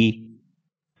 we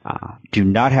do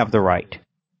not have the right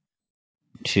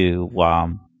to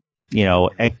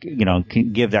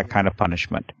give that kind of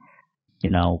punishment.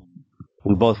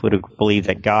 We both would believe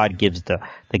that God gives the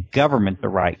government the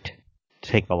right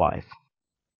to take a life,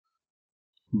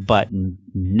 but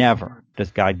never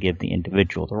does God give the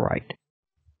individual the right.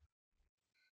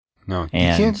 No,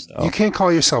 you can't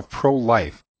call yourself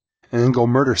pro-life and then go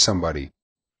murder somebody.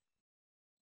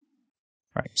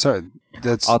 Right. So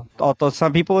that's. Although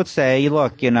some people would say,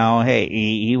 look, hey,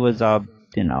 he was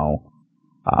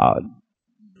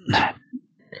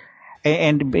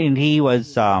and he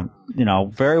was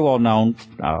very well known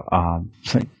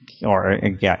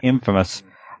infamous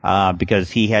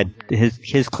because he had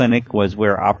his clinic was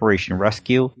where Operation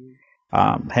Rescue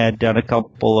had done a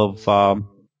couple of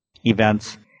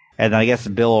events, and I guess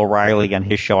Bill O'Reilly on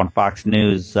his show on Fox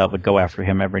News would go after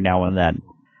him every now and then.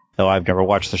 Though I've never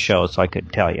watched the show, so I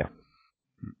couldn't tell you.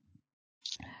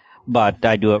 But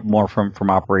I do it more from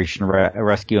Operation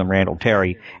Rescue and Randall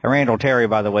Terry. And Randall Terry,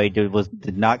 by the way, did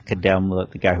not condemn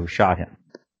the guy who shot him.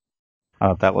 I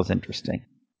thought that was interesting.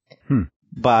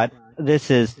 But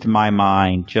this is, to my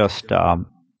mind, just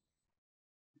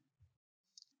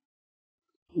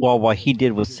what he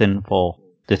did was sinful.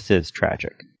 This is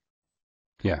tragic.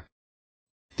 Yeah,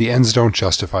 the ends don't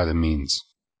justify the means.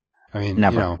 I mean,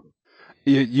 never.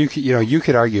 You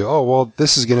could argue, oh well,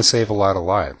 this is going to save a lot of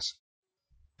lives.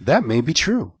 That may be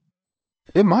true.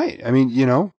 It might. I mean,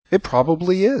 it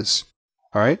probably is.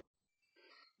 All right.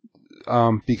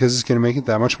 Because it's going to make it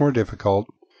that much more difficult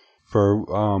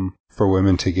for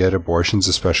women to get abortions,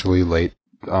 especially late,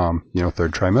 third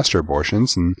trimester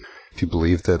abortions. And if you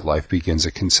believe that life begins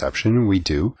at conception, and we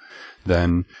do,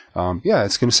 then,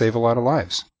 it's going to save a lot of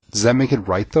lives. Does that make it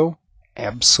right, though?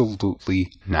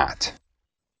 Absolutely not.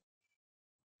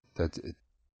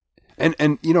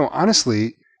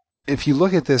 Honestly, if you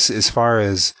look at this as far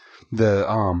as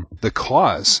the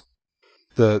cause,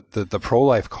 the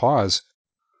pro-life cause,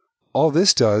 all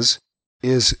this does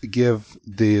is give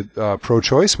the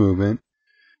pro-choice movement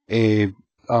say,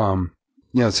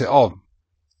 oh,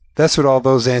 that's what all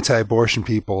those anti-abortion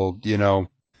people,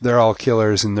 they're all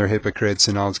killers and they're hypocrites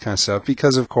and all this kind of stuff.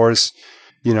 Because of course,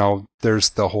 there's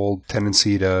the whole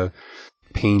tendency to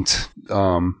paint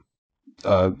an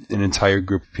entire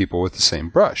group of people with the same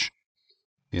brush.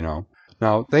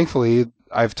 Now, thankfully,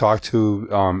 I've talked to,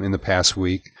 in the past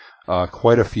week,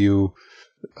 quite a few,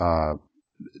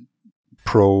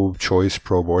 pro-choice,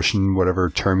 pro-abortion, whatever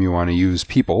term you want to use,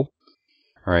 people,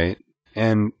 right?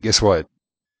 And guess what?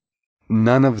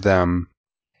 None of them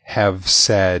have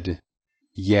said,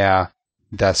 yeah,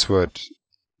 that's what,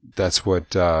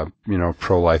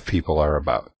 pro-life people are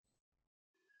about.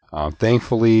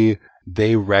 Thankfully,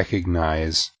 they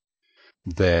recognize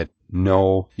that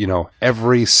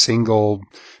every single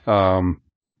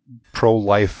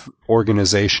pro-life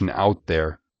organization out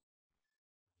there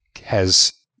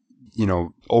has,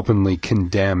 openly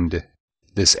condemned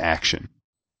this action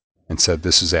and said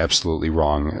this is absolutely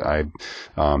wrong.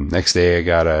 Next day I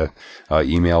got a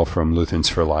email from Lutherans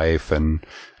for Life and,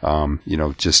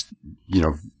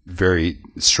 very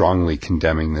strongly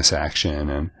condemning this action.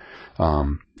 And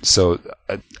so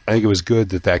I think it was good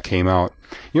that came out.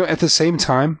 At the same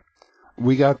time,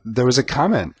 there was a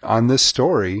comment on this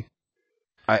story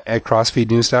at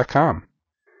CrossFeedNews.com,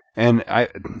 and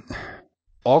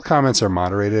all comments are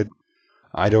moderated.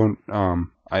 I don't,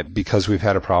 because we've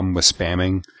had a problem with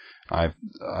spamming, I've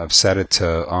set it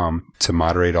to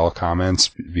moderate all comments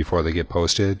before they get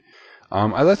posted.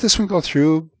 I let this one go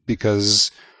through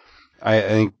because I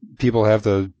think people have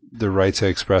the right to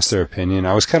express their opinion.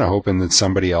 I was kind of hoping that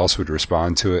somebody else would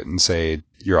respond to it and say,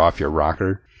 you're off your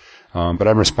rocker. But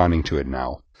I'm responding to it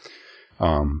now.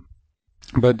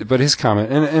 But his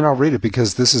comment, and I'll read it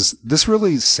because this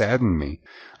really saddened me.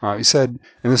 He said,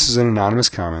 and this is an anonymous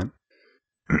comment,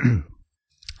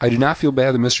 I do not feel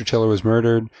bad that Mr. Tiller was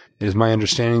murdered. It is my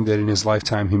understanding that in his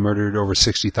lifetime he murdered over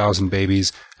 60,000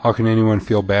 babies. How can anyone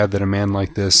feel bad that a man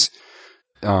like this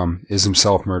is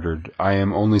himself murdered? I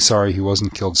am only sorry he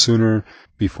wasn't killed sooner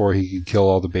before he could kill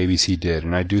all the babies he did.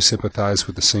 And I do sympathize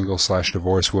with the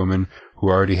single/divorced woman who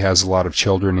already has a lot of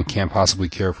children and can't possibly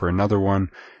care for another one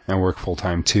and work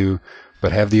full-time too.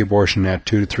 But have the abortion at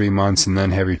 2 to 3 months and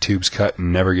then have your tubes cut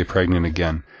and never get pregnant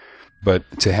again.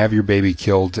 But to have your baby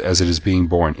killed as it is being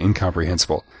born,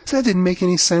 incomprehensible. So that didn't make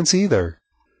any sense either.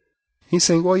 He's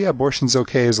saying, well, yeah, abortion's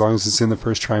okay as long as it's in the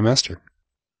first trimester.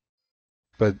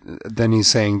 But then he's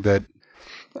saying it,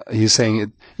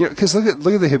 because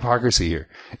look at the hypocrisy here.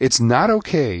 It's not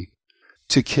okay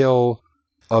to kill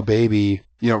a baby,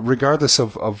 regardless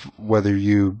of whether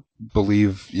you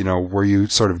believe, where you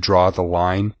sort of draw the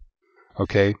line,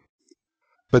 okay?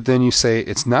 But then you say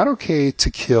it's not okay to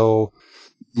kill,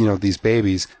 these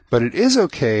babies, but it is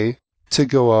okay to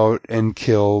go out and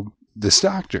kill this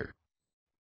doctor.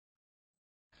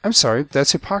 I'm sorry,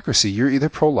 that's hypocrisy. You're either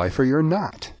pro-life or you're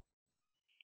not.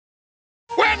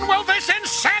 When will this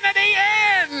insanity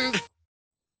end?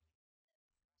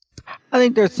 I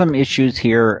think there's some issues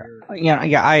here. Yeah,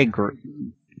 I agree.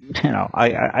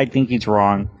 I think he's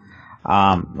wrong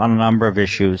on a number of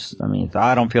issues. I mean,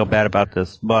 I don't feel bad about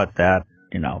this, but that,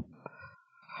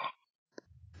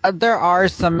 there are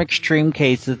some extreme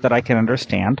cases that I can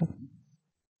understand.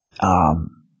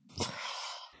 And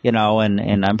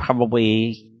I'm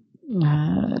probably,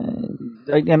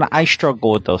 again, I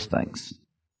struggle with those things.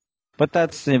 But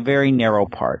that's a very narrow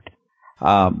part.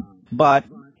 But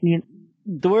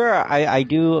where I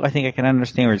think I can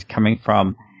understand where it's coming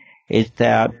from is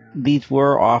that these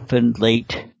were often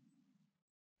late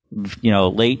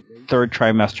third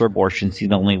trimester abortions.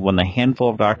 He's only one of the handful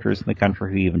of doctors in the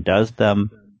country who even does them.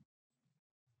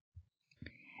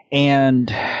 And,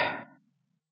 at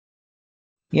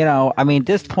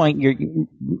this point,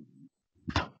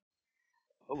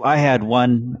 I had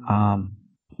one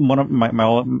of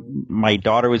my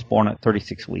daughter was born at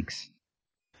 36 weeks,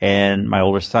 and my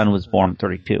older son was born at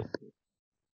 32.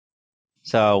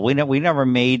 So we never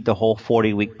made the whole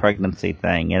 40-week pregnancy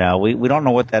thing. We don't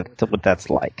know what that's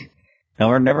like. No,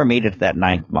 we never made it to that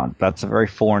 9th month. That's a very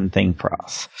foreign thing for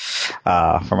us,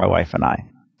 for my wife and I.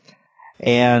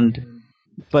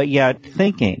 But yet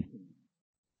thinking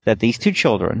that these two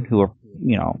children who are,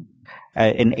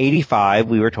 in 85,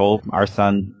 we were told our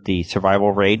son, the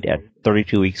survival rate at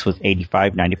 32 weeks was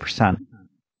 85, 90%.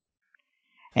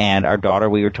 And our daughter,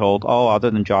 we were told,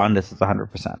 other than jaundice, it's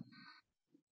 100%.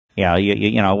 Yeah,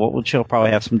 she'll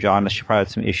probably have some jaundice. She'll probably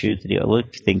have some issues to deal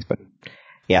with things, but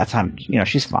yeah, it's 100.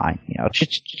 She's fine. She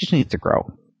just needs to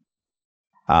grow.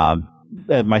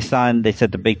 My son, they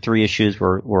said the big 3 issues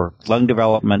were lung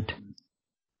development,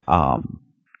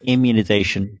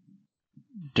 immunization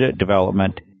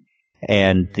development,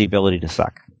 and the ability to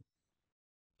suck.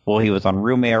 Well, he was on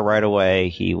room air right away.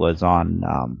 He was on,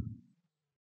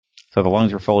 so the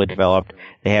lungs were fully developed.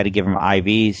 They had to give him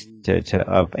IVs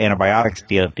of antibiotics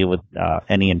to deal with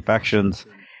any infections.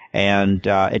 And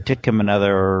it took him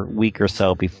another week or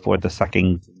so before the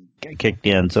sucking kicked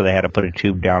in, so they had to put a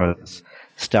tube down his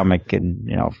stomach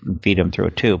and, feed him through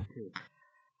a tube.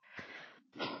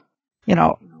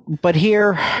 But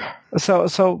here,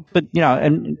 but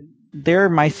and there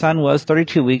my son was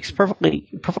 32 weeks,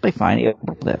 perfectly fine,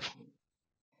 able to live.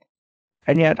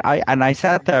 And yet I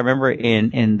sat there, I remember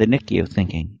in the NICU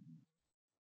thinking,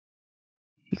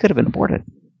 he could have been aborted.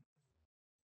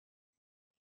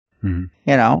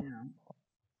 Mm-hmm.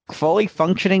 Fully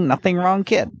functioning, nothing wrong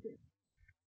kid.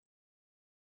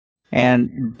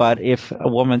 But if a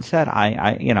woman said,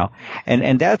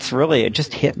 and that's really, it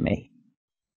just hit me.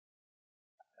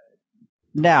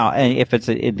 Now, and if it's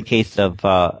in the case of,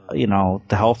 the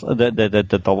health,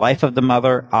 the life of the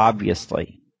mother,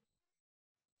 obviously,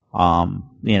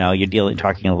 you're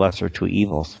talking a lesser two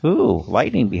evils. Ooh,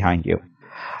 lightning behind you.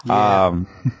 Yeah.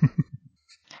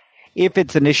 If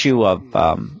it's an issue of,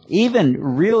 even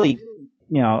really,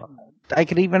 I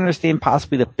could even understand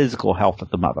possibly the physical health of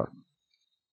the mother.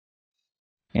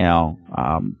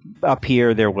 Up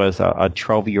here there was a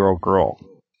 12-year-old girl,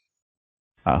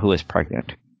 who was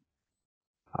pregnant.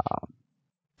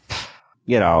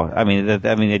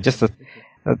 It just,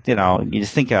 you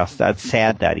just think how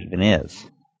sad that even is.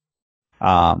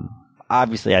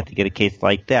 Obviously, I think in a case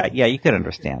like that, yeah, you could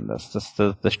understand this.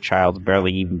 This child's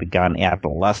barely even begun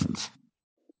adolescence.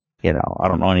 I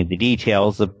don't know any of the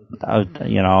details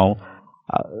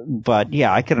but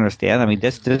yeah, I can understand. I mean,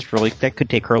 this really, that could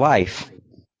take her life.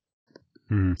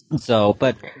 Mm. So,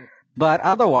 but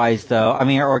otherwise though,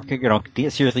 or,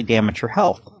 seriously damage her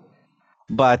health.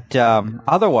 But,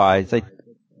 otherwise,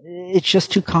 it's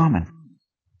just too common.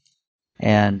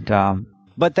 And,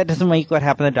 but that doesn't make what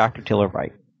happened to Dr. Tiller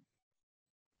right.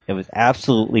 It was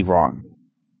absolutely wrong.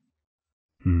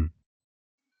 Hmm.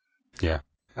 Yeah.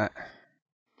 If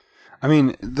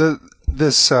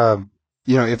this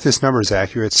number is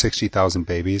accurate, 60,000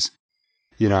 babies,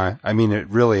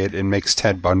 it makes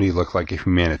Ted Bundy look like a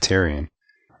humanitarian.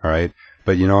 All right.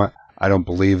 But you know what? I don't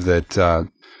believe that,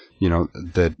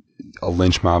 that a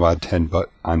lynch mob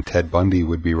on Ted Bundy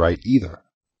would be right either.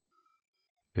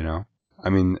 I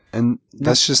mean, and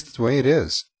that's just the way it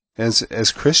is.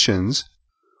 As Christians,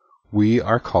 we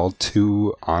are called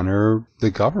to honor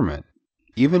the government,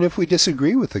 even if we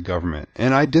disagree with the government.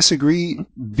 And I disagree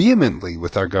vehemently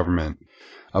with our government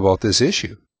about this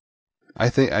issue.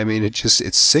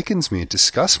 It sickens me. It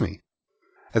disgusts me.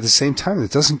 At the same time,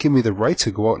 it doesn't give me the right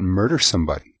to go out and murder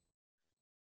somebody.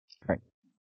 Right.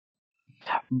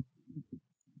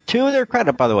 To their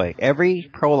credit, by the way, every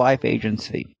pro-life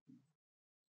agency,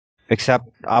 except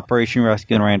Operation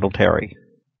Rescue and Randall Terry.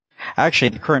 Actually,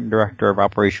 the current director of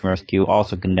Operation Rescue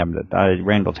also condemned it.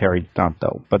 Randall Terry did not,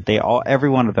 though. But every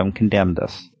one of them condemned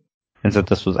this and said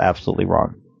this was absolutely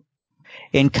wrong.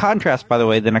 In contrast, by the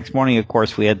way, the next morning, of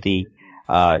course, we had the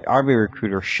Army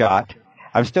recruiter shot.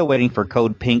 I'm still waiting for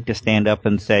Code Pink to stand up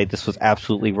and say this was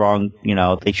absolutely wrong. You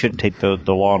know, they shouldn't take the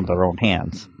law into their own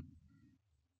hands.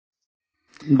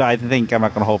 But I think I'm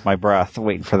not going to hold my breath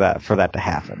waiting for that to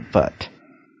happen. But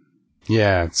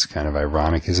yeah, it's kind of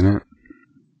ironic, isn't it?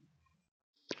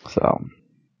 So,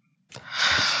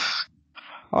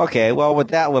 okay. Well, with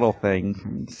that little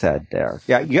thing said there,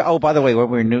 yeah. Oh, by the way, while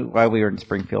we were in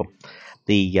Springfield,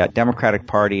 the Democratic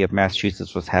Party of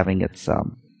Massachusetts was having its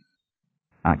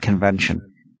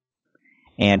convention,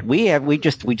 and we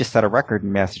just set a record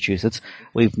in Massachusetts.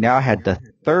 We've now had the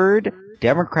third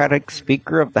Democratic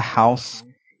Speaker of the House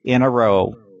in a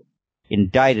row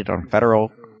indicted on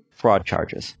federal fraud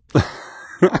charges.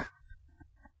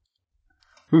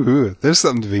 Ooh, there's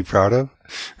something to be proud of.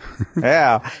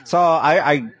 Yeah. So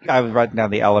I was riding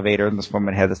down the elevator, and this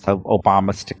woman had this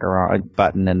Obama sticker on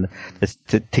button, and this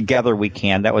 "Together We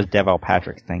Can." That was Deval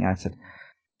Patrick's thing. I said,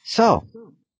 "So,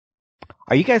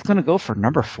 are you guys going to go for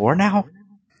number 4 now?"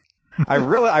 I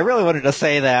really wanted to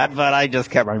say that, but I just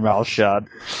kept my mouth shut.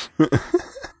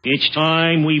 It's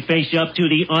time we face up to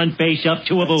the unface up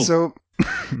toable. So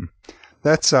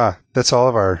that's all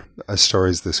of our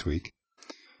stories this week.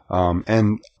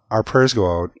 And our prayers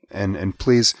go out, and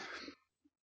please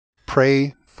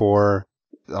pray for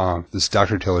this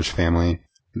Dr. Tiller's family,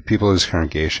 the people of his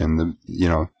congregation,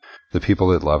 the people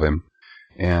that love him,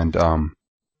 and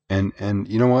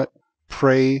you know what?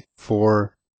 Pray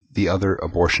for the other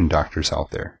abortion doctors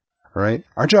out there. All right?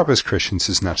 Our job as Christians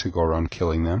is not to go around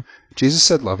killing them. Jesus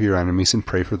said, "Love your enemies and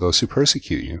pray for those who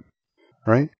persecute you."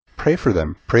 All right? Pray for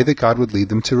them. Pray that God would lead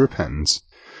them to repentance.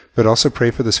 But also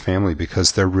pray for this family,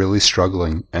 because they're really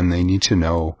struggling, and they need to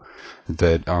know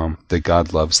that that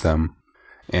God loves them,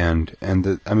 and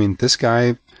that, this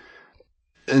guy,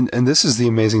 and this is the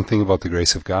amazing thing about the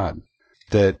grace of God,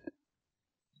 that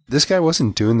this guy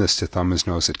wasn't doing this to thumb his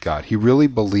nose at God. He really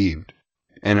believed,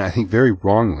 and I think very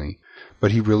wrongly,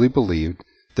 but he really believed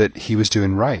that he was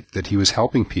doing right, that he was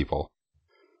helping people.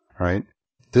 All right,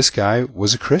 this guy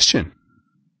was a Christian,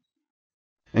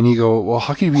 and you go, well,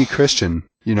 how can you be a Christian?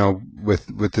 With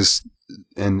this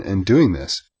and doing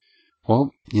this?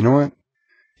 Well, you know what?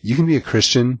 You can be a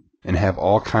Christian and have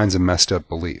all kinds of messed up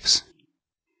beliefs,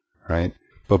 right?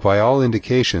 But by all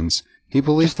indications, he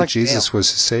believed that Jesus was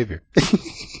his Savior.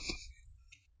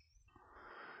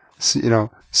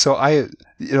 So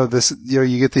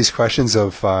you get these questions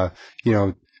of,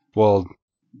 well,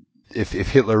 if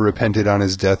Hitler repented on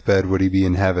his deathbed, would he be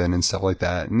in heaven and stuff like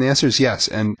that? And the answer is yes.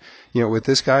 And, with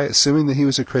this guy, assuming that he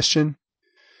was a Christian,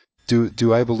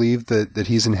 do I believe that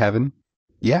he's in heaven?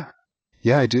 Yeah.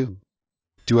 Yeah, I do.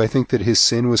 Do I think that his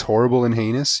sin was horrible and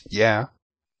heinous? Yeah.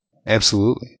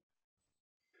 Absolutely.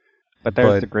 But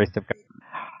there's the grace of God.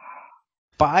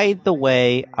 By the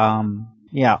way,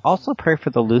 also pray for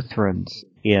the Lutherans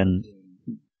in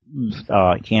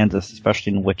Kansas,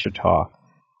 especially in Wichita.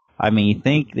 I mean, you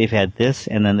think they've had this,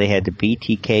 and then they had the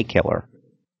BTK killer,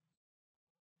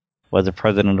 was the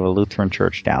president of a Lutheran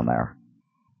church down there.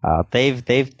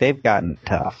 They've gotten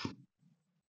tough,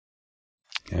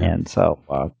 and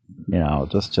so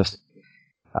just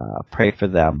pray for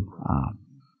them.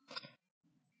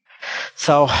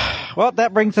 So, well,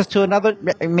 that brings us to another.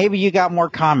 Maybe you got more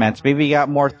comments. Maybe you got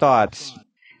more thoughts.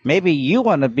 Maybe you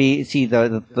want to see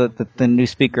the new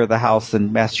Speaker of the House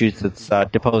in Massachusetts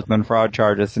deposed on fraud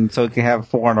charges, and so we can have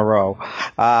 4 in a row.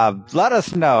 Let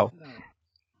us know.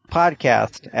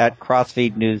 Podcast at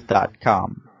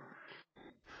crossfeednews.com.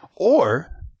 Or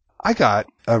I got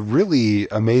a really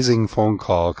amazing phone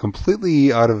call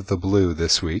completely out of the blue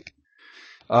this week.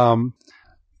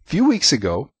 Few weeks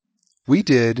ago, we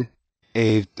did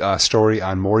a story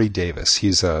on Maury Davis.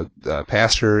 He's a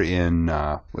pastor in,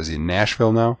 was he in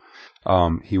Nashville now?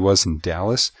 He was in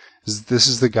Dallas. This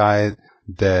is the guy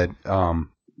that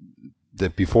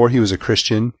before he was a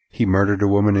Christian, he murdered a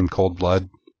woman in cold blood,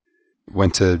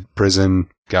 went to prison,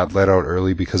 got let out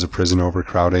early because of prison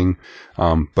overcrowding,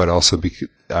 but also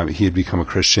he had become a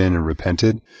Christian and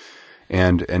repented,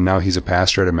 and now he's a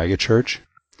pastor at a mega church,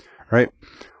 right?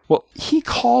 Well, he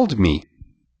called me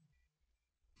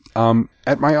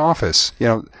at my office.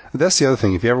 That's the other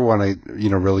thing. If you ever want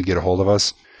to, really get a hold of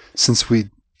us, since we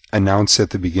announced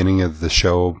at the beginning of the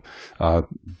show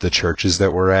the churches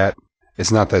that we're at,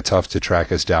 it's not that tough to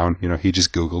track us down. He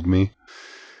just Googled me.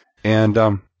 And,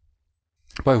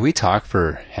 boy, we talked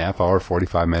for half hour,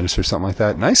 45 minutes or something like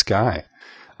that. Nice guy.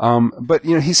 But,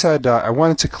 he said, I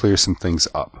wanted to clear some things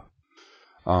up.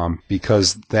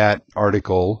 Because that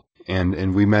article,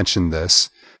 and we mentioned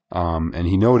this, and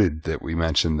he noted that we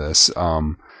mentioned this,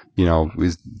 we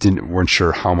weren't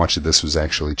sure how much of this was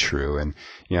actually true. And,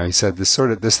 he said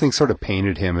this thing sort of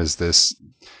painted him as this,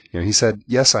 he said,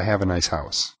 yes, I have a nice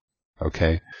house.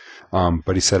 Okay.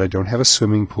 But he said, I don't have a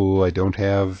swimming pool. I don't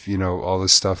have, all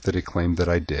this stuff that he claimed that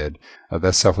I did.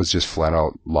 That stuff was just flat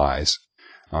out lies.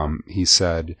 He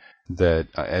said that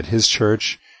at his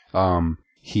church,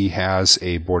 he has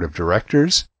a board of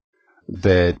directors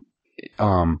and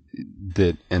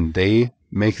they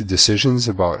make the decisions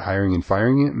about hiring and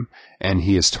firing him. And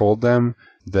he has told them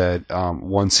that,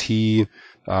 once he,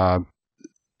 if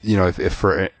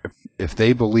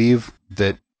they believe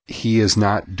that he is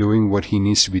not doing what he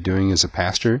needs to be doing as a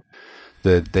pastor,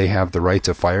 that they have the right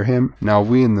to fire him. Now,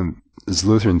 we as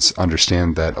Lutherans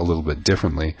understand that a little bit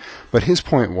differently, but his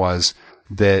point was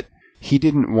that he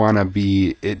didn't want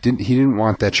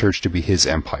that church to be his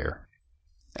empire.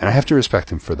 And I have to respect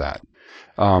him for that.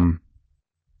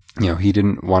 He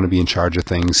didn't want to be in charge of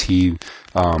things. He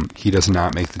does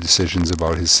not make the decisions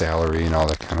about his salary and all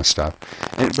that kind of stuff.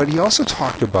 But he also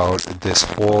talked about this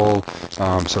whole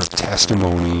sort of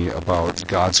testimony about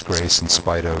God's grace in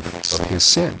spite of his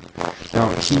sin. Now,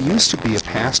 he used to be a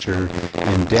pastor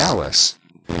in Dallas,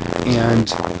 and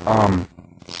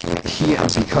he,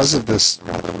 because of this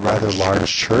rather large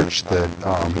church that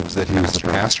he was the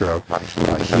pastor of,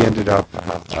 he ended up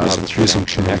through some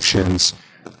connections.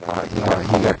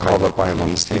 He got called up by a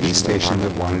local TV station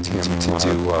that wanted him to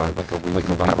do like a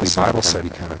weekly Bible study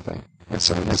kind of thing. And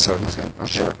so he said, oh,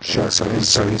 sure. So he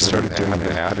started doing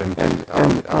that. And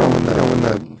when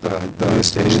the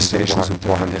news stations would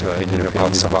want an opinion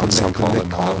about something,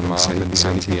 they'd call him up and say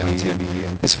on TV,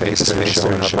 and his face started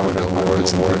showing up on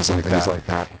billboards and things like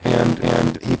that.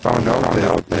 And he found out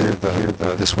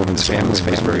that this woman's family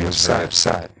was very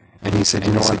upset. And he said, I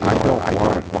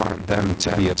don't want them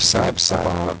to be upset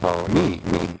about me.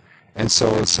 And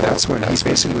so that's when he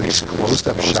basically just closed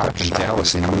up shop in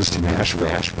Dallas and moved to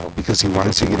Nashville because he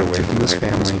wanted to get away from his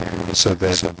family so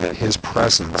that his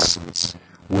presence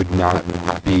would not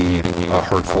be a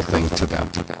hurtful thing to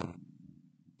them.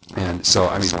 And so,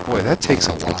 boy, that takes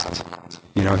a lot.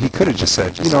 He could have just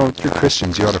said, you're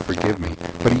Christians, you ought to forgive me.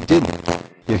 But he didn't.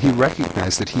 He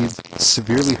recognized that he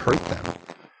severely hurt them.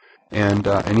 And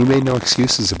he made no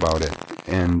excuses about it.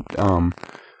 And,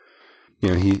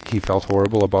 he felt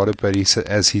horrible about it, but he said,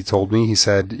 as he told me, he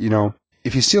said,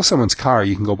 if you steal someone's car,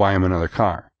 you can go buy them another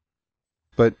car.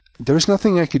 But there's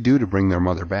nothing I could do to bring their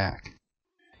mother back.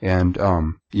 And,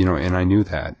 and I knew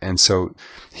that. And so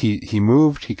he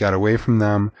moved, he got away from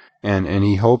them, and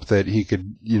he hoped that he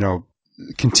could,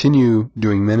 continue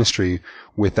doing ministry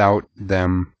without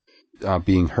them,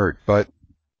 being hurt. But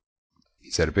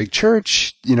he's at a big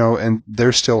church, and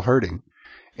they're still hurting.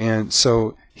 And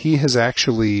so he has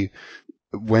actually,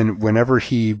 whenever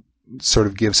he sort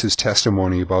of gives his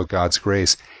testimony about God's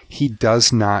grace, he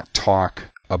does not talk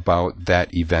about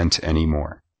that event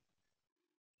anymore.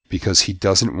 Because he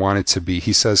doesn't want it to be,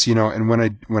 he says, and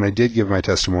when I did give my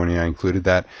testimony, I included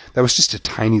that was just a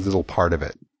tiny little part of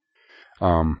it.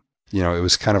 It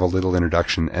was kind of a little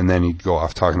introduction, and then he'd go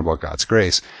off talking about God's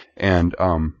grace. And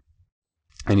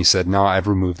he said, no, I've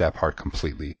removed that part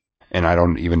completely, and I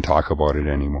don't even talk about it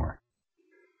anymore.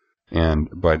 And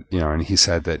he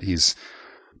said that he's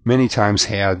many times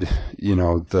had,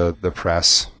 the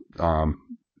press,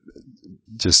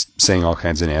 just saying all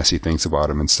kinds of nasty things about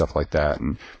him and stuff like that.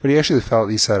 But he actually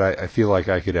he said, I feel like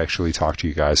I could actually talk to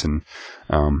you guys and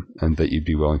that you'd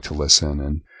be willing to listen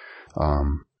and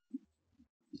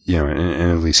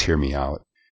at least hear me out.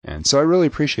 And so I really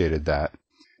appreciated that.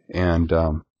 And,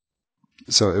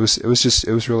 so it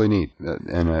was really neat.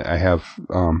 And I have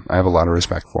a lot of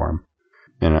respect for him.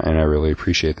 And I really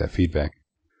appreciate that feedback.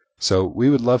 So we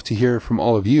would love to hear from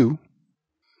all of you,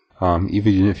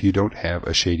 even if you don't have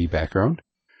a shady background.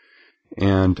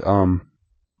 And, tell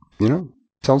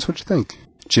us what you think.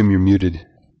 Jim, you're muted.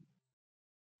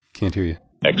 Can't hear you.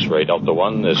 X-ray Delta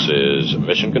 1, this is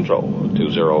Mission Control.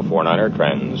 2049er,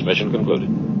 transmission concluded.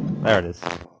 There it is.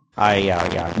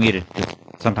 I muted.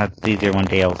 sometimes it's easier when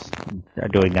Dale's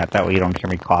doing that. That way you don't hear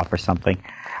me cough or something.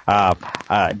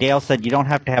 Dale said you don't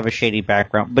have to have a shady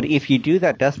background, but if you do,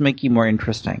 that does make you more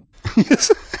interesting.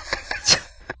 Yes.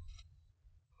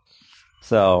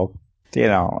 So,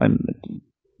 and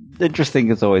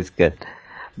interesting is always good.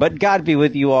 But God be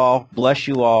with you all. Bless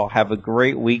you all. Have a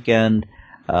great weekend.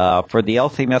 For the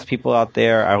LCMS people out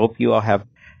there, I hope you all have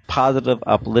positive,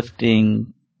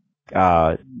 uplifting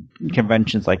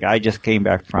conventions like I just came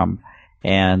back from,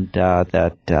 and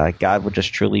that God would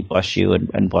just truly bless you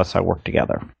and bless our work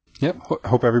together. Yep.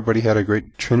 Hope everybody had a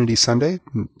great Trinity Sunday.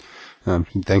 I'm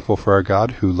thankful for our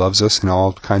God who loves us in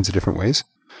all kinds of different ways,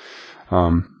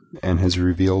 and has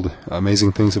revealed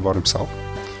amazing things about himself.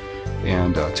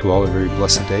 And to all a very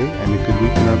blessed day and a good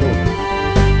week in our Lord.